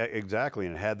 Exactly,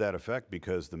 and it had that effect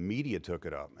because the media took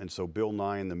it up. And so Bill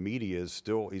Nye and the media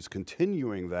he's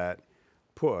continuing that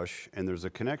push, and there's a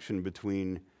connection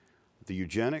between the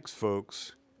eugenics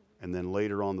folks and then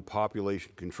later on the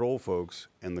population control folks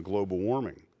and the global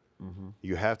warming.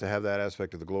 You have to have that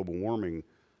aspect of the global warming.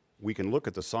 We can look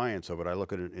at the science of it. I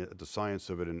look at the science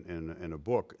of it in a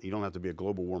book. You don't have to be a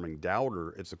global warming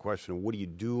doubter. It's a question of what are you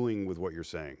doing with what you're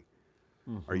saying?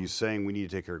 Are you saying we need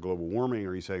to take care of global warming, or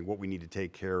are you saying what we need to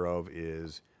take care of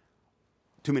is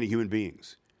too many human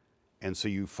beings? And so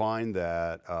you find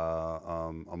that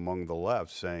among the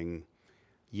left saying,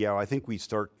 yeah, I think we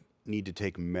need to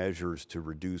take measures to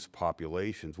reduce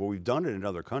populations. Well, we've done it in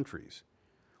other countries.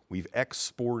 We've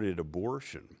exported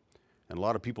abortion. And a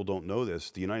lot of people don't know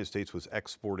this. The United States was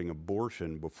exporting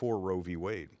abortion before Roe v.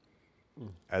 Wade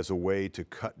as a way to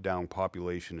cut down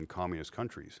population in communist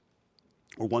countries.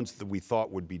 Or ones that we thought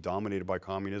would be dominated by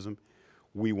communism.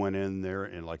 We went in there,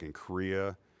 in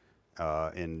Korea,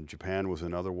 in Japan was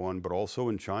another one, but also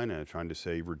in China, trying to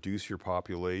say reduce your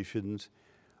populations.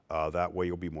 That way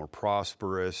you'll be more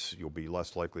prosperous. You'll be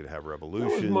less likely to have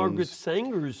revolutions. That was Margaret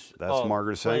Sanger's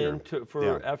Margaret Sanger. plan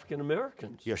for African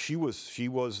Americans. Yeah, she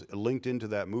was linked into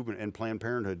that movement, and Planned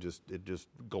Parenthood just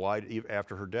glided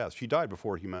after her death. She died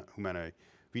before Humana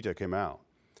Vitae came out,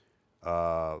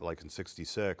 like in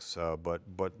 '66. But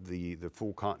the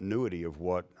full continuity of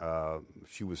what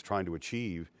she was trying to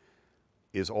achieve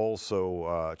is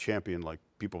also championed like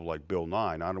people like Bill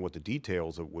Nye. And I don't know what the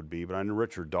details of it would be, but I know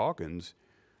Richard Dawkins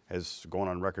has gone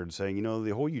on record saying,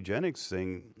 the whole eugenics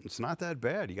thing, it's not that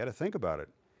bad. You got to think about it.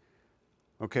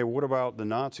 Okay, well, what about the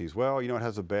Nazis? Well, it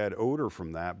has a bad odor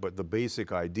from that, but the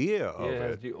basic idea of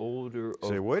it. The odor of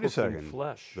say, wait a second.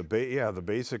 Flesh. The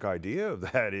basic idea of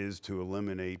that is to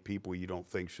eliminate people you don't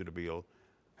think should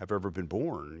have ever been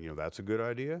born. That's a good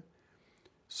idea.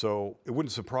 So it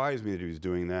wouldn't surprise me that he was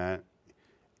doing that.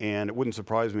 And it wouldn't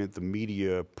surprise me that the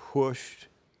media pushed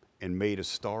and made a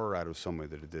star out of somebody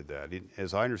that did that.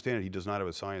 As I understand it, he does not have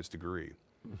a science degree.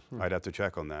 I'd have to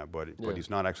check on that, but he's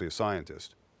not actually a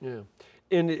scientist. Yeah,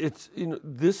 and it's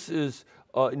this is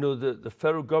the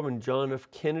federal government. John F.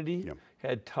 Kennedy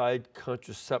had tied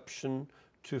contraception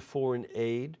to foreign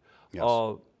aid. Yes.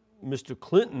 Mr.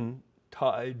 Clinton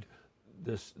tied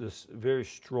this very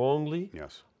strongly.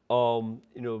 Yes.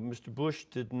 Mr. Bush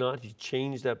did not. He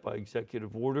changed that by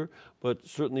executive order, but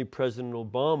certainly President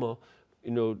Obama,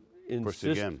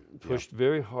 pushed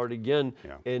very hard again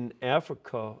in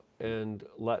Africa and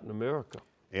Latin America.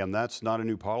 And that's not a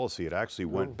new policy. It actually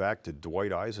went back to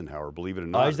Dwight Eisenhower, believe it or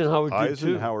not.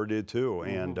 Eisenhower did too.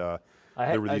 And there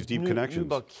were these deep I connections. knew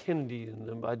about Kennedy and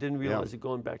them, but I didn't realize it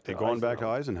going back to Eisenhower. Back to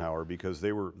Eisenhower because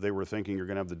they were thinking you're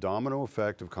going to have the domino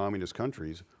effect of communist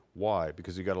countries. Why?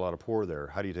 Because you got a lot of poor there.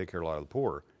 How do you take care of a lot of the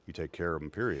poor? You take care of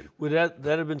them, period. Would that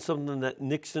have been something that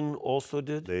Nixon also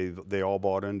did? They all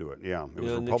bought into it, yeah. It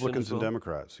was Republicans and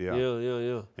Democrats, yeah.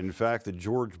 Yeah. And in fact, the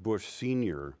George Bush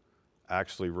Sr.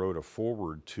 actually wrote a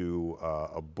foreword to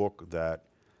a book that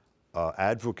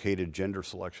advocated gender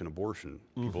selection abortion.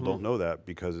 People don't know that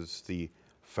because it's the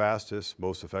fastest,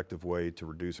 most effective way to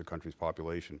reduce a country's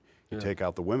population. You take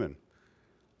out the women.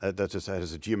 That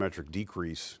has a geometric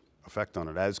decrease effect on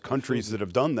it, as countries that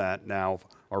have done that now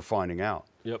are finding out.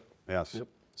 Yep. Yes. Yep.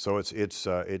 So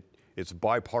it's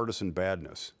bipartisan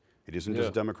badness. It isn't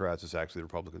just Democrats; it's actually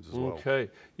Republicans as well. Okay.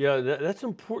 Yeah, that's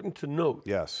important to note.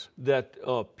 Yes. That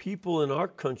people in our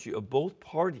country of both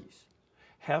parties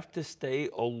have to stay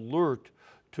alert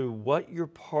to what your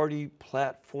party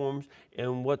platforms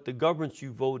and what the governments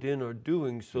you vote in are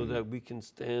doing, so that we can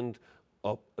stand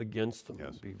up against them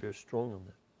and be very strong on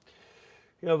that.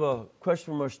 We have a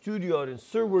question from our studio audience.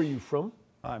 Sir, where are you from?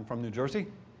 I'm from New Jersey.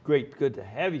 Great, good to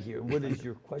have you here. What is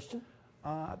your question?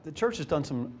 The church has done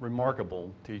some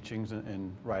remarkable teachings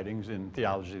and writings in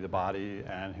theology of the body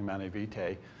and Humanae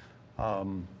Vitae.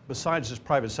 Besides just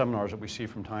private seminars that we see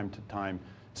from time to time,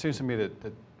 it seems to me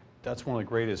that that's one of the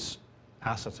greatest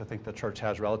assets I think the church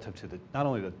has relative to not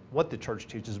only what the church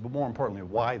teaches, but more importantly,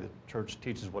 why the church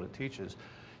teaches what it teaches.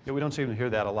 Yet we don't seem to hear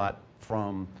that a lot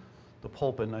from the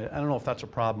pulpit. And I don't know if that's a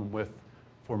problem with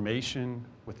formation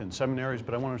within seminaries,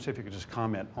 but I wanted to see if you could just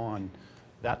comment on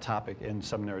that topic in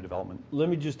seminary development. Let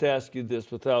me just ask you this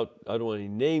without, I don't want any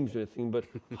names or anything, but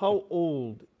how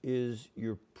old is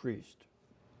your priest?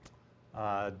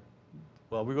 Well,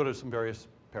 we go to some various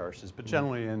parishes, but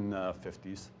generally in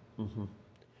 50s. Mm-hmm.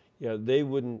 Yeah, they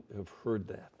wouldn't have heard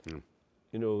that. Mm.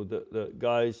 You know, the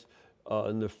guys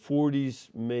in the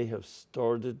 40s may have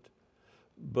started,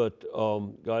 but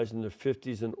guys in their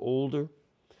 50s and older,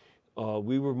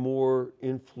 we were more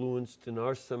influenced in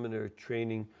our seminary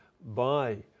training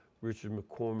by Richard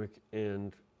McCormick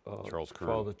and Charles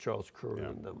Curran. Father Charles Curran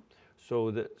and them.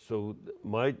 So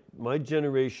my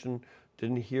generation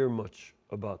didn't hear much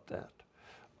about that.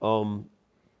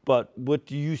 But what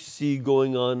do you see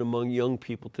going on among young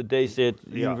people today, say at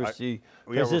University?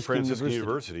 Franciscan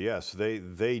University, yes.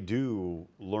 They do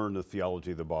learn the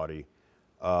theology of the body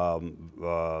and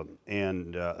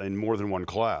in more than one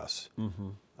class.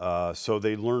 Mm-hmm. So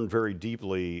they learn very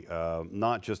deeply,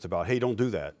 not just about, hey, don't do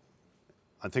that.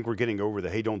 I think we're getting over the,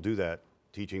 hey, don't do that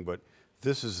teaching, but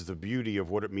this is the beauty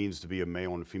of what it means to be a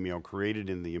male and female,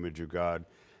 created in the image of God,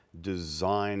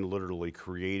 designed, literally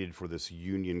created for this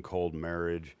union called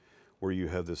marriage, where you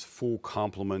have this full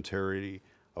complementarity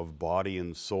of body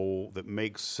and soul that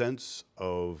makes sense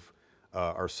of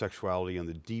our sexuality on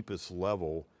the deepest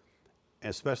level,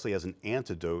 especially as an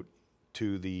antidote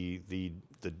to the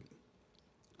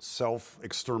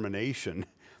self-extermination,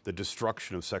 the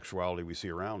destruction of sexuality we see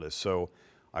around us. So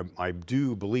I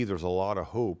do believe there's a lot of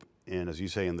hope in, as you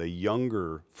say, in the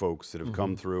younger folks that have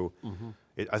come through. Mm-hmm.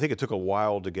 I think it took a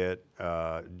while to get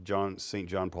St.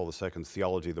 John Paul II's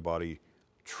theology of the body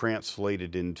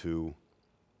translated into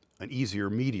an easier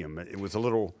medium. It was a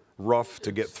little rough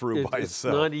to get through by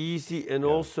itself. It's not easy, and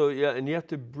also, and you have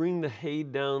to bring the hay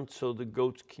down so the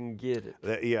goats can get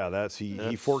it.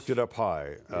 He forked it up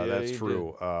high. That's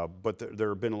true. But there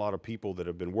have been a lot of people that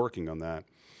have been working on that,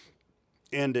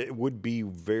 and it would be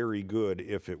very good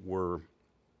if it were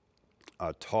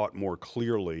taught more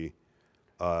clearly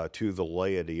to the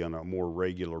laity on a more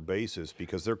regular basis,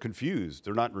 because they're confused.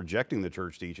 They're not rejecting the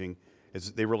church teaching.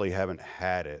 They really haven't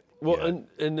had it. Well, yet.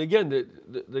 and again,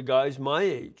 the guys my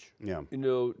age, you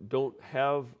know, don't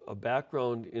have a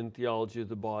background in theology of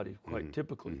the body quite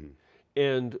typically,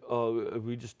 and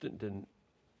we just didn't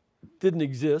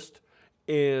exist,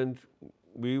 and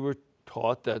we were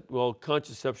taught that, well,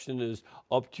 contraception is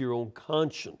up to your own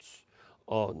conscience.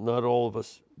 Not all of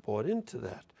us bought into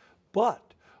that,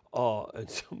 but and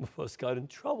some of us got in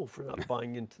trouble for not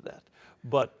buying into that.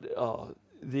 But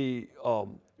the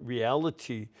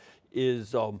reality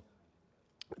is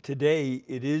today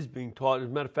it is being taught. As a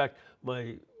matter of fact,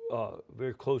 my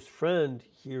very close friend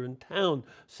here in town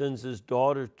sends his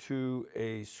daughter to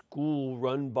a school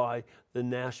run by the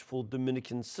Nashville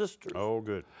Dominican Sisters. Oh,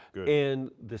 good.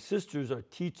 And the sisters are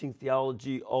teaching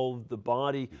theology of the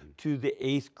body to the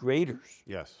 8th graders.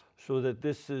 Yes. So that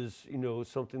this is, you know,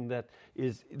 something that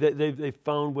is, they've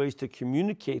found ways to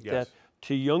communicate that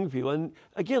to young people. And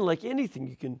again, like anything,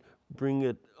 you can bring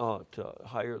it to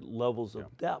higher levels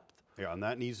of depth. Yeah, and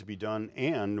that needs to be done,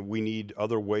 and we need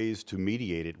other ways to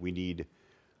mediate it. We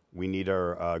need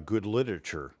our good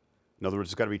literature. In other words,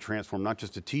 it's got to be transformed not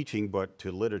just to teaching, but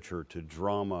to literature, to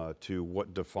drama, to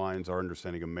what defines our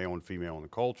understanding of male and female in the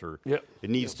culture. Yep. It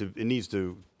needs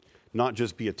to not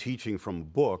just be a teaching from a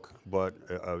book, but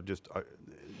just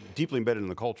deeply embedded in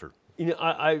the culture. You know,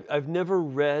 I've never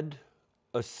read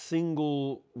a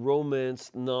single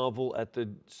romance novel at the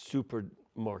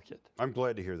supermarket. I'm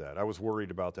glad to hear that. I was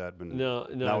worried about that, but now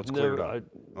it's cleared up.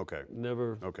 Okay.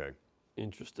 Never Okay.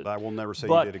 interested. I will never say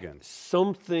but you did again.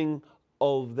 Something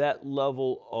of that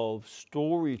level of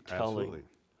storytelling, Absolutely.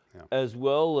 Yeah. as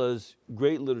well as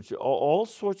great literature, all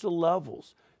sorts of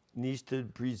levels, needs to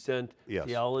present Yes.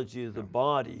 theology of the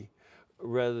body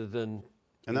rather than.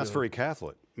 And that's very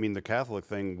Catholic. I mean, the Catholic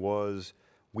thing was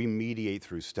we mediate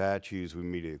through statues, we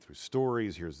mediate through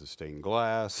stories. Here's the stained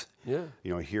glass. Yeah.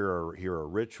 You know, here are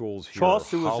rituals. Here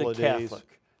Chaucer are was holidays. a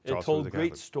Catholic and Chaucer told was a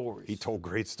great Catholic. stories. He told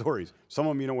great stories. Some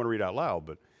of them you don't want to read out loud,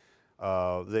 but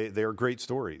they are great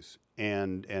stories.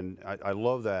 And I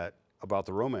love that about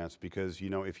the romance because, you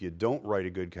know, if you don't write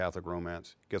a good Catholic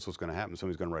romance, guess what's going to happen?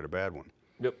 Somebody's going to write a bad one.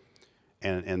 Yep.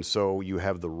 And so you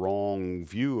have the wrong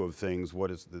view of things. What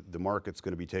is the market's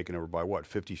going to be taken over by what?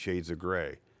 50 Shades of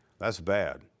Gray. That's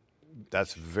bad.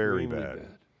 That's very Extremely bad.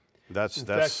 That's In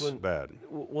fact, bad.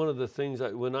 One of the things,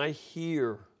 when I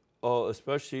hear,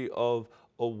 especially of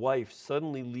a wife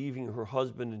suddenly leaving her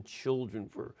husband and children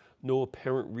for no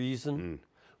apparent reason,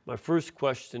 my first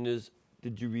question is,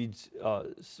 did you read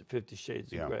 50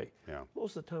 Shades of Grey? Yeah.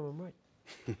 Most of the time I'm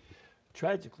right,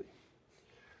 tragically.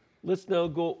 Let's now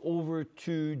go over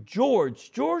to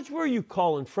George. George, where are you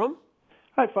calling from?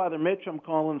 Hi, Father Mitch. I'm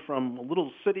calling from a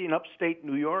little city in upstate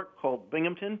New York called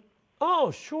Binghamton.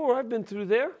 Oh, sure. I've been through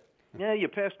there. Yeah, you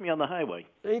passed me on the highway.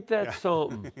 Ain't that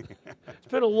something? It's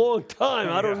been a long time.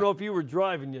 I don't know if you were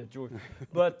driving yet, George.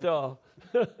 But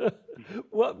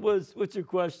what's your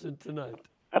question tonight?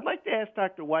 I'd like to ask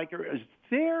Dr. Wiker, is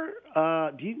there,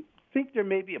 do you think there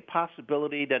may be a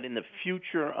possibility that in the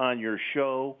future on your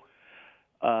show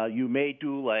you may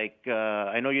do like,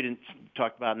 I know you didn't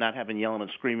talk about not having yelling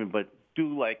and screaming, but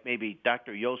do like maybe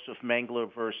Dr. Joseph Mengele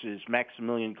versus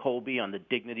Maximilian Kolbe on the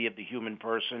dignity of the human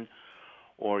person,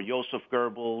 or Joseph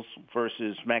Goebbels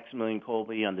versus Maximilian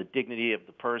Kolbe on the dignity of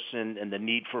the person and the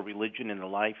need for religion in their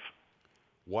life?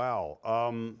 Wow.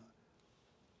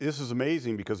 This is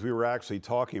amazing because we were actually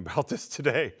talking about this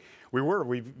today.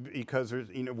 Because there's,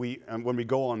 you know, when we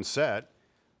go on set,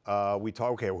 we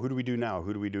talk, okay, well, who do we do now?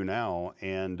 Who do we do now?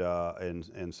 And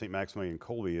St. Maximilian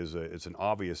Kolbe is an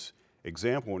obvious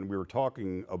example. And we were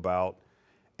talking about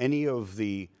any of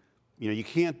the, you know, you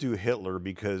can't do Hitler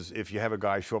because if you have a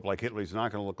guy show up like Hitler, he's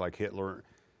not going to look like Hitler.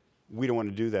 We don't want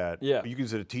to do that. Yeah. You can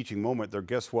use it at a teaching moment.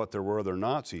 Guess what? There were other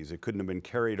Nazis. It couldn't have been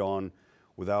carried on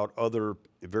without other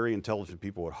very intelligent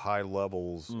people at high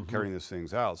levels carrying these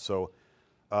things out. So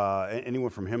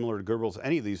anyone from Himmler to Goebbels,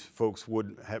 any of these folks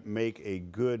would make a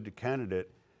good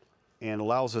candidate and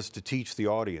allows us to teach the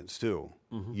audience too.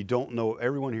 You don't know,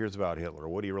 everyone hears about Hitler.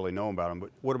 What do you really know about him?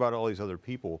 But what about all these other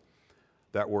people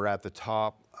that were at the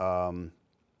top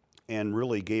and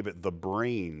really gave it the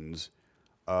brains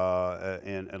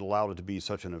and allowed it to be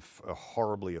such a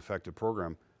horribly effective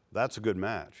program? That's a good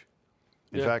match.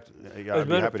 In fact, I'd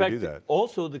be happy to do that.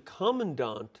 Also, the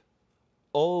commandant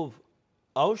of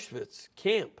Auschwitz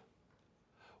camp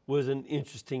was an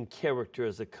interesting character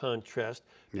as a contrast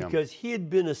because he had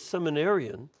been a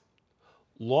seminarian,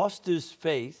 lost his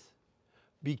faith,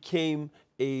 became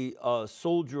a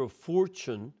soldier of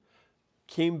fortune,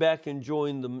 came back and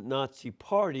joined the Nazi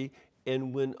Party,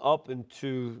 and went up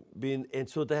into being, and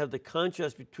so to have the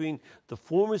contrast between the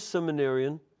former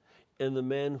seminarian and the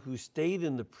man who stayed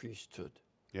in the priesthood.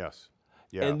 Yes.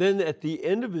 Yeah. And then at the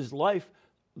end of his life,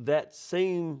 that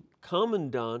same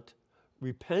commandant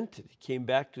repented. He came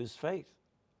back to his faith.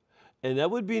 And that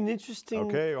would be an interesting...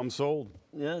 Okay, I'm sold.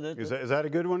 Yeah, Is that a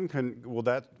good one? Would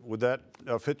that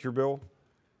fit your bill?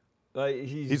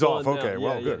 He's off. gone Okay, now.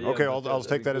 well, Yeah, good. yeah, okay, but I'll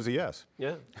take that as a yes.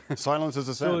 Yeah. Silence is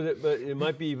assent. So but it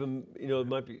might be even, it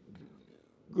might be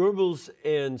Goebbels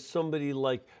and somebody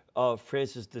like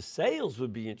Francis de Sales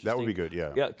would be interesting. That would be good,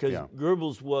 yeah. Yeah, because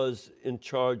Goebbels was in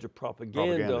charge of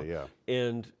propaganda,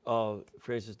 and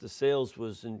Francis de Sales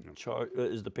was in charge,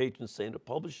 is the patron saint of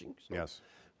publishing. So yes.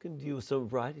 Can deal with some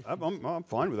variety. I'm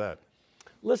fine with that.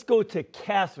 Let's go to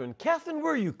Catherine. Catherine,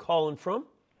 where are you calling from?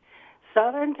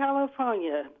 Southern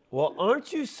California. Well,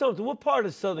 aren't you something? What part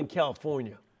of Southern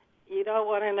California? You don't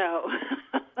want to know.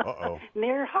 Uh-oh.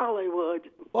 Near Hollywood.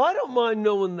 Well, I don't mind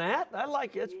knowing that. I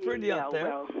like it. It's pretty out there.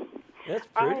 Well, That's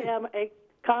pretty. I am a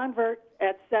convert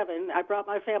at 7. I brought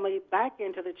my family back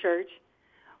into the church.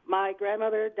 My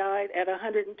grandmother died at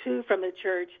 102 from the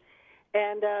church.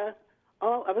 And I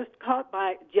was taught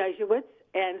by Jesuits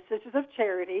and Sisters of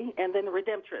Charity and then the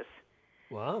Redemptress.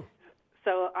 Wow.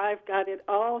 So I've got it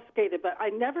all skated. But I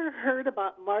never heard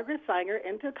about Margaret Sanger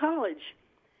into college.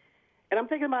 And I'm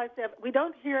thinking to myself, we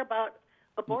don't hear about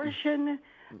abortion,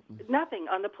 nothing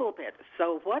on the pulpit.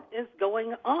 So what is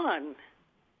going on?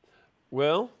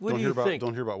 Well, what do you think?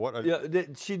 Don't hear about what? Yeah,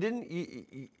 she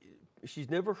didn't. she's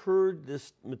never heard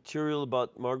this material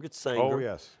about Margaret Sanger. Oh,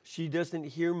 yes. She doesn't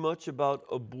hear much about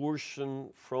abortion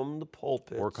from the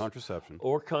pulpit. Or contraception.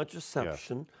 Or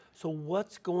contraception. So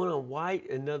what's going on? Why,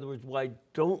 in other words, why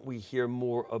don't we hear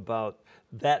more about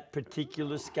that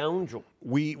particular scoundrel?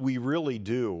 We really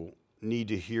do need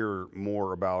to hear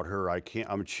more about her.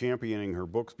 I'm championing her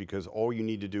books because all you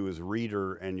need to do is read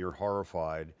her and you're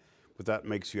horrified. But that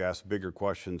makes you ask bigger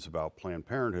questions about Planned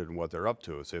Parenthood and what they're up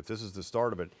to. So if this is the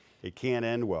start of it, it can't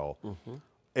end well.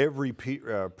 Every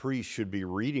priest should be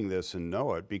reading this and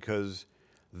know it because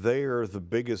they are the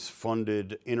biggest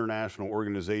funded international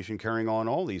organization carrying on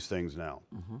all these things now.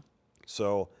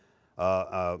 So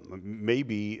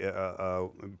maybe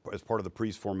as part of the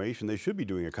priest formation, they should be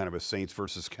doing a kind of a saints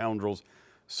versus scoundrels,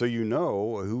 so you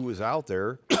know who is out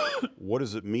there, what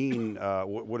does it mean,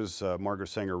 what is Margaret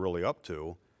Sanger really up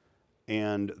to,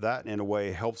 and that in a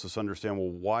way helps us understand, well,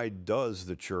 why does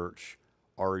the church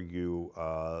argue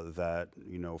that,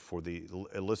 you know, for the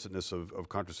illicitness of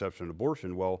contraception and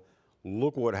abortion? Well,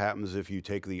 look what happens if you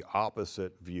take the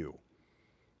opposite view.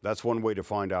 That's one way to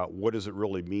find out what does it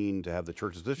really mean to have the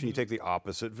church's position. You take the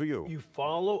opposite view. You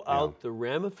follow out the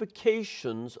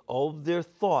ramifications of their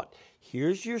thought.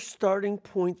 Here's your starting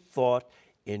point thought,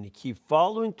 and you keep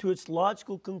following to its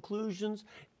logical conclusions,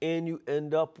 and you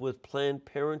end up with Planned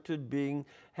Parenthood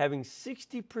having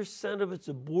 60% of its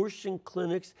abortion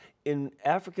clinics in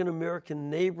African American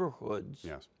neighborhoods.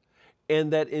 Yes.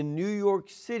 And that in New York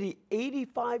City,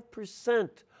 85%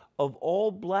 of all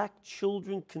black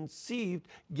children conceived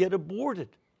get aborted.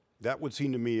 That would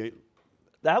seem to me...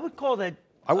 I would call that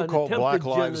I would call Black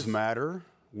Lives genocide. Matter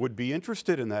would be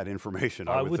interested in that information,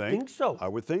 I would think. think so. I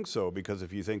would think so, because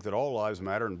if you think that all lives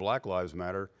matter and Black Lives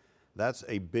Matter, that's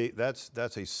a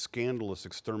scandalous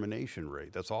extermination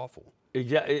rate. That's awful.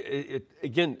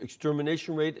 Again,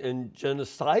 extermination rate and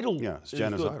genocidal. Yeah, it's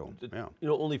genocidal. Yeah. You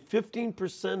know, only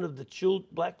 15% of the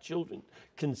black children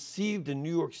conceived in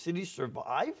New York City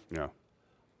survive. Yeah.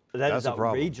 That's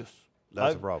outrageous.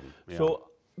 That's a problem. Yeah. So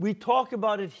we talk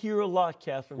about it here a lot,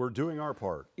 Catherine. We're doing our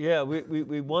part. Yeah,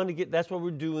 we want to get, that's why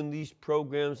we're doing these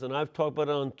programs, and I've talked about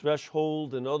it on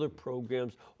Threshold and other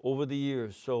programs over the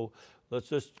years. So let's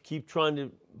just keep trying to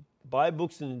buy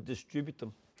books and distribute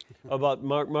them about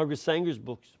Margaret Sanger's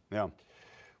books. Yeah.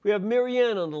 We have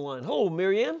Marianne on the line. Hello,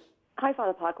 Marianne. Hi,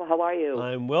 Father Pacwa. How are you?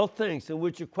 I'm well, thanks. And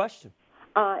what's your question?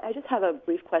 I just have a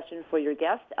brief question for your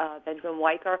guest, Benjamin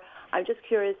Wiker. I'm just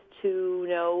curious to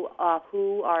know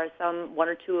who are one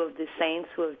or two of the saints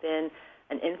who have been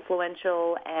an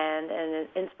influential and an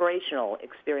inspirational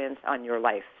experience on your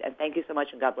life. And thank you so much,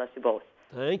 and God bless you both.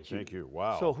 Thank you. Thank you.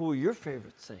 Wow. So who are your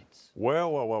favorite saints?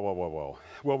 Well.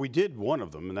 Well, we did one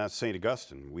of them, and that's St.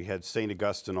 Augustine. We had St.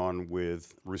 Augustine on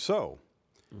with Rousseau,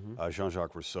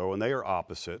 Jean-Jacques Rousseau, and they are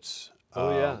opposites.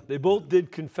 Oh, yeah. They both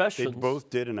did Confessions. They both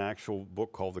did an actual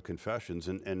book called The Confessions,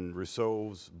 and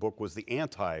Rousseau's book was the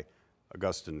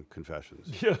anti-Augustine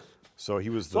Confessions. Yeah. So he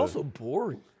was It's also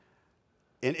boring.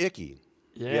 And icky.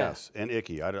 Yeah. Yes, and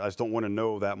icky. I just don't want to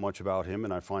know that much about him,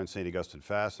 and I find St. Augustine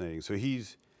fascinating. So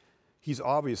he's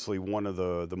obviously one of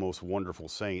the most wonderful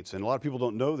saints, and a lot of people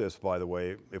don't know this, by the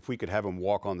way. If we could have him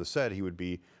walk on the set, he would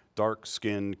be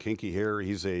dark-skinned, kinky hair.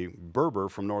 He's a Berber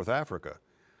from North Africa.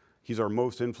 He's our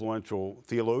most influential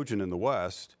theologian in the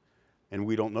West, and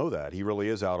we don't know that. He really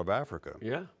is out of Africa.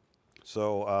 Yeah.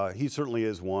 So he certainly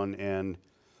is one, and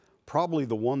probably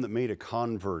the one that made a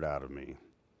convert out of me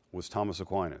was Thomas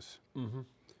Aquinas.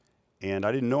 And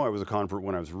I didn't know I was a convert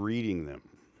when I was reading them.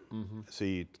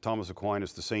 See, Thomas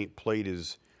Aquinas, the saint, played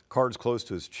his cards close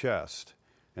to his chest,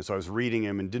 and so I was reading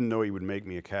him and didn't know he would make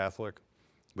me a Catholic,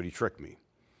 but he tricked me.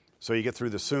 So you get through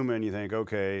the Summa and you think,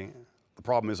 okay, the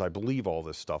problem is I believe all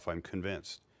this stuff, I'm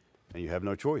convinced. And you have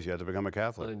no choice, you have to become a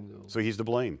Catholic. I know. So he's to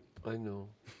blame. I know.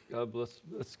 God bless.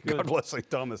 That's good. God bless St.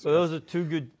 Thomas. Well, those are two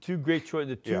great choices,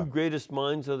 the two greatest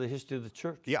minds of the history of the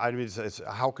church. Yeah, I mean, it's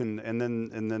how can, and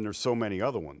then there's so many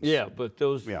other ones. Yeah, but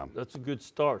that's a good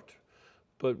start.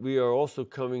 But we are also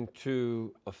coming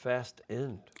to a fast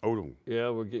end. Oh.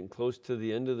 Yeah, we're getting close to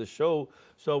the end of the show.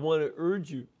 So I want to urge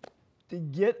you to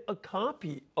get a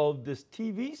copy of this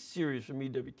TV series from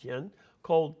EWTN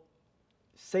called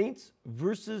Saints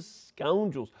versus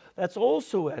Scoundrels. That's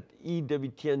also at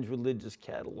EWTN's religious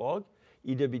catalog,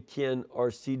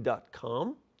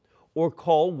 EWTNRC.com, or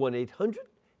call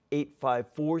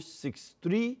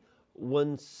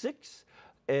 1-800-854-6316.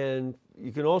 And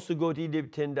you can also go to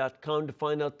EWTN.com to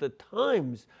find out the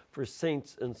times for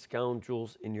Saints and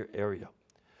Scoundrels in your area.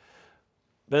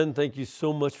 Ben, thank you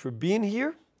so much for being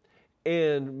here.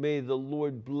 And may the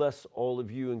Lord bless all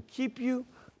of you and keep you,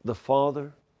 the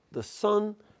Father, the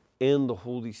Son, and the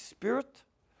Holy Spirit.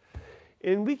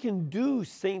 And we can do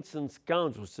Saints and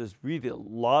Scoundrels. It's really a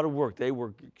lot of work. They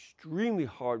work extremely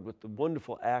hard with the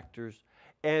wonderful actors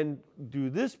and do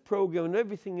this program and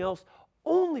everything else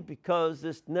only because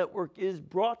this network is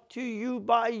brought to you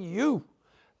by you.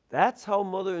 That's how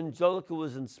Mother Angelica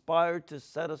was inspired to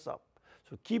set us up.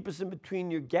 So keep us in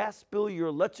between your gas bill, your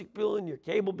electric bill, and your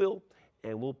cable bill,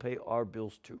 and we'll pay our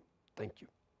bills too. Thank you.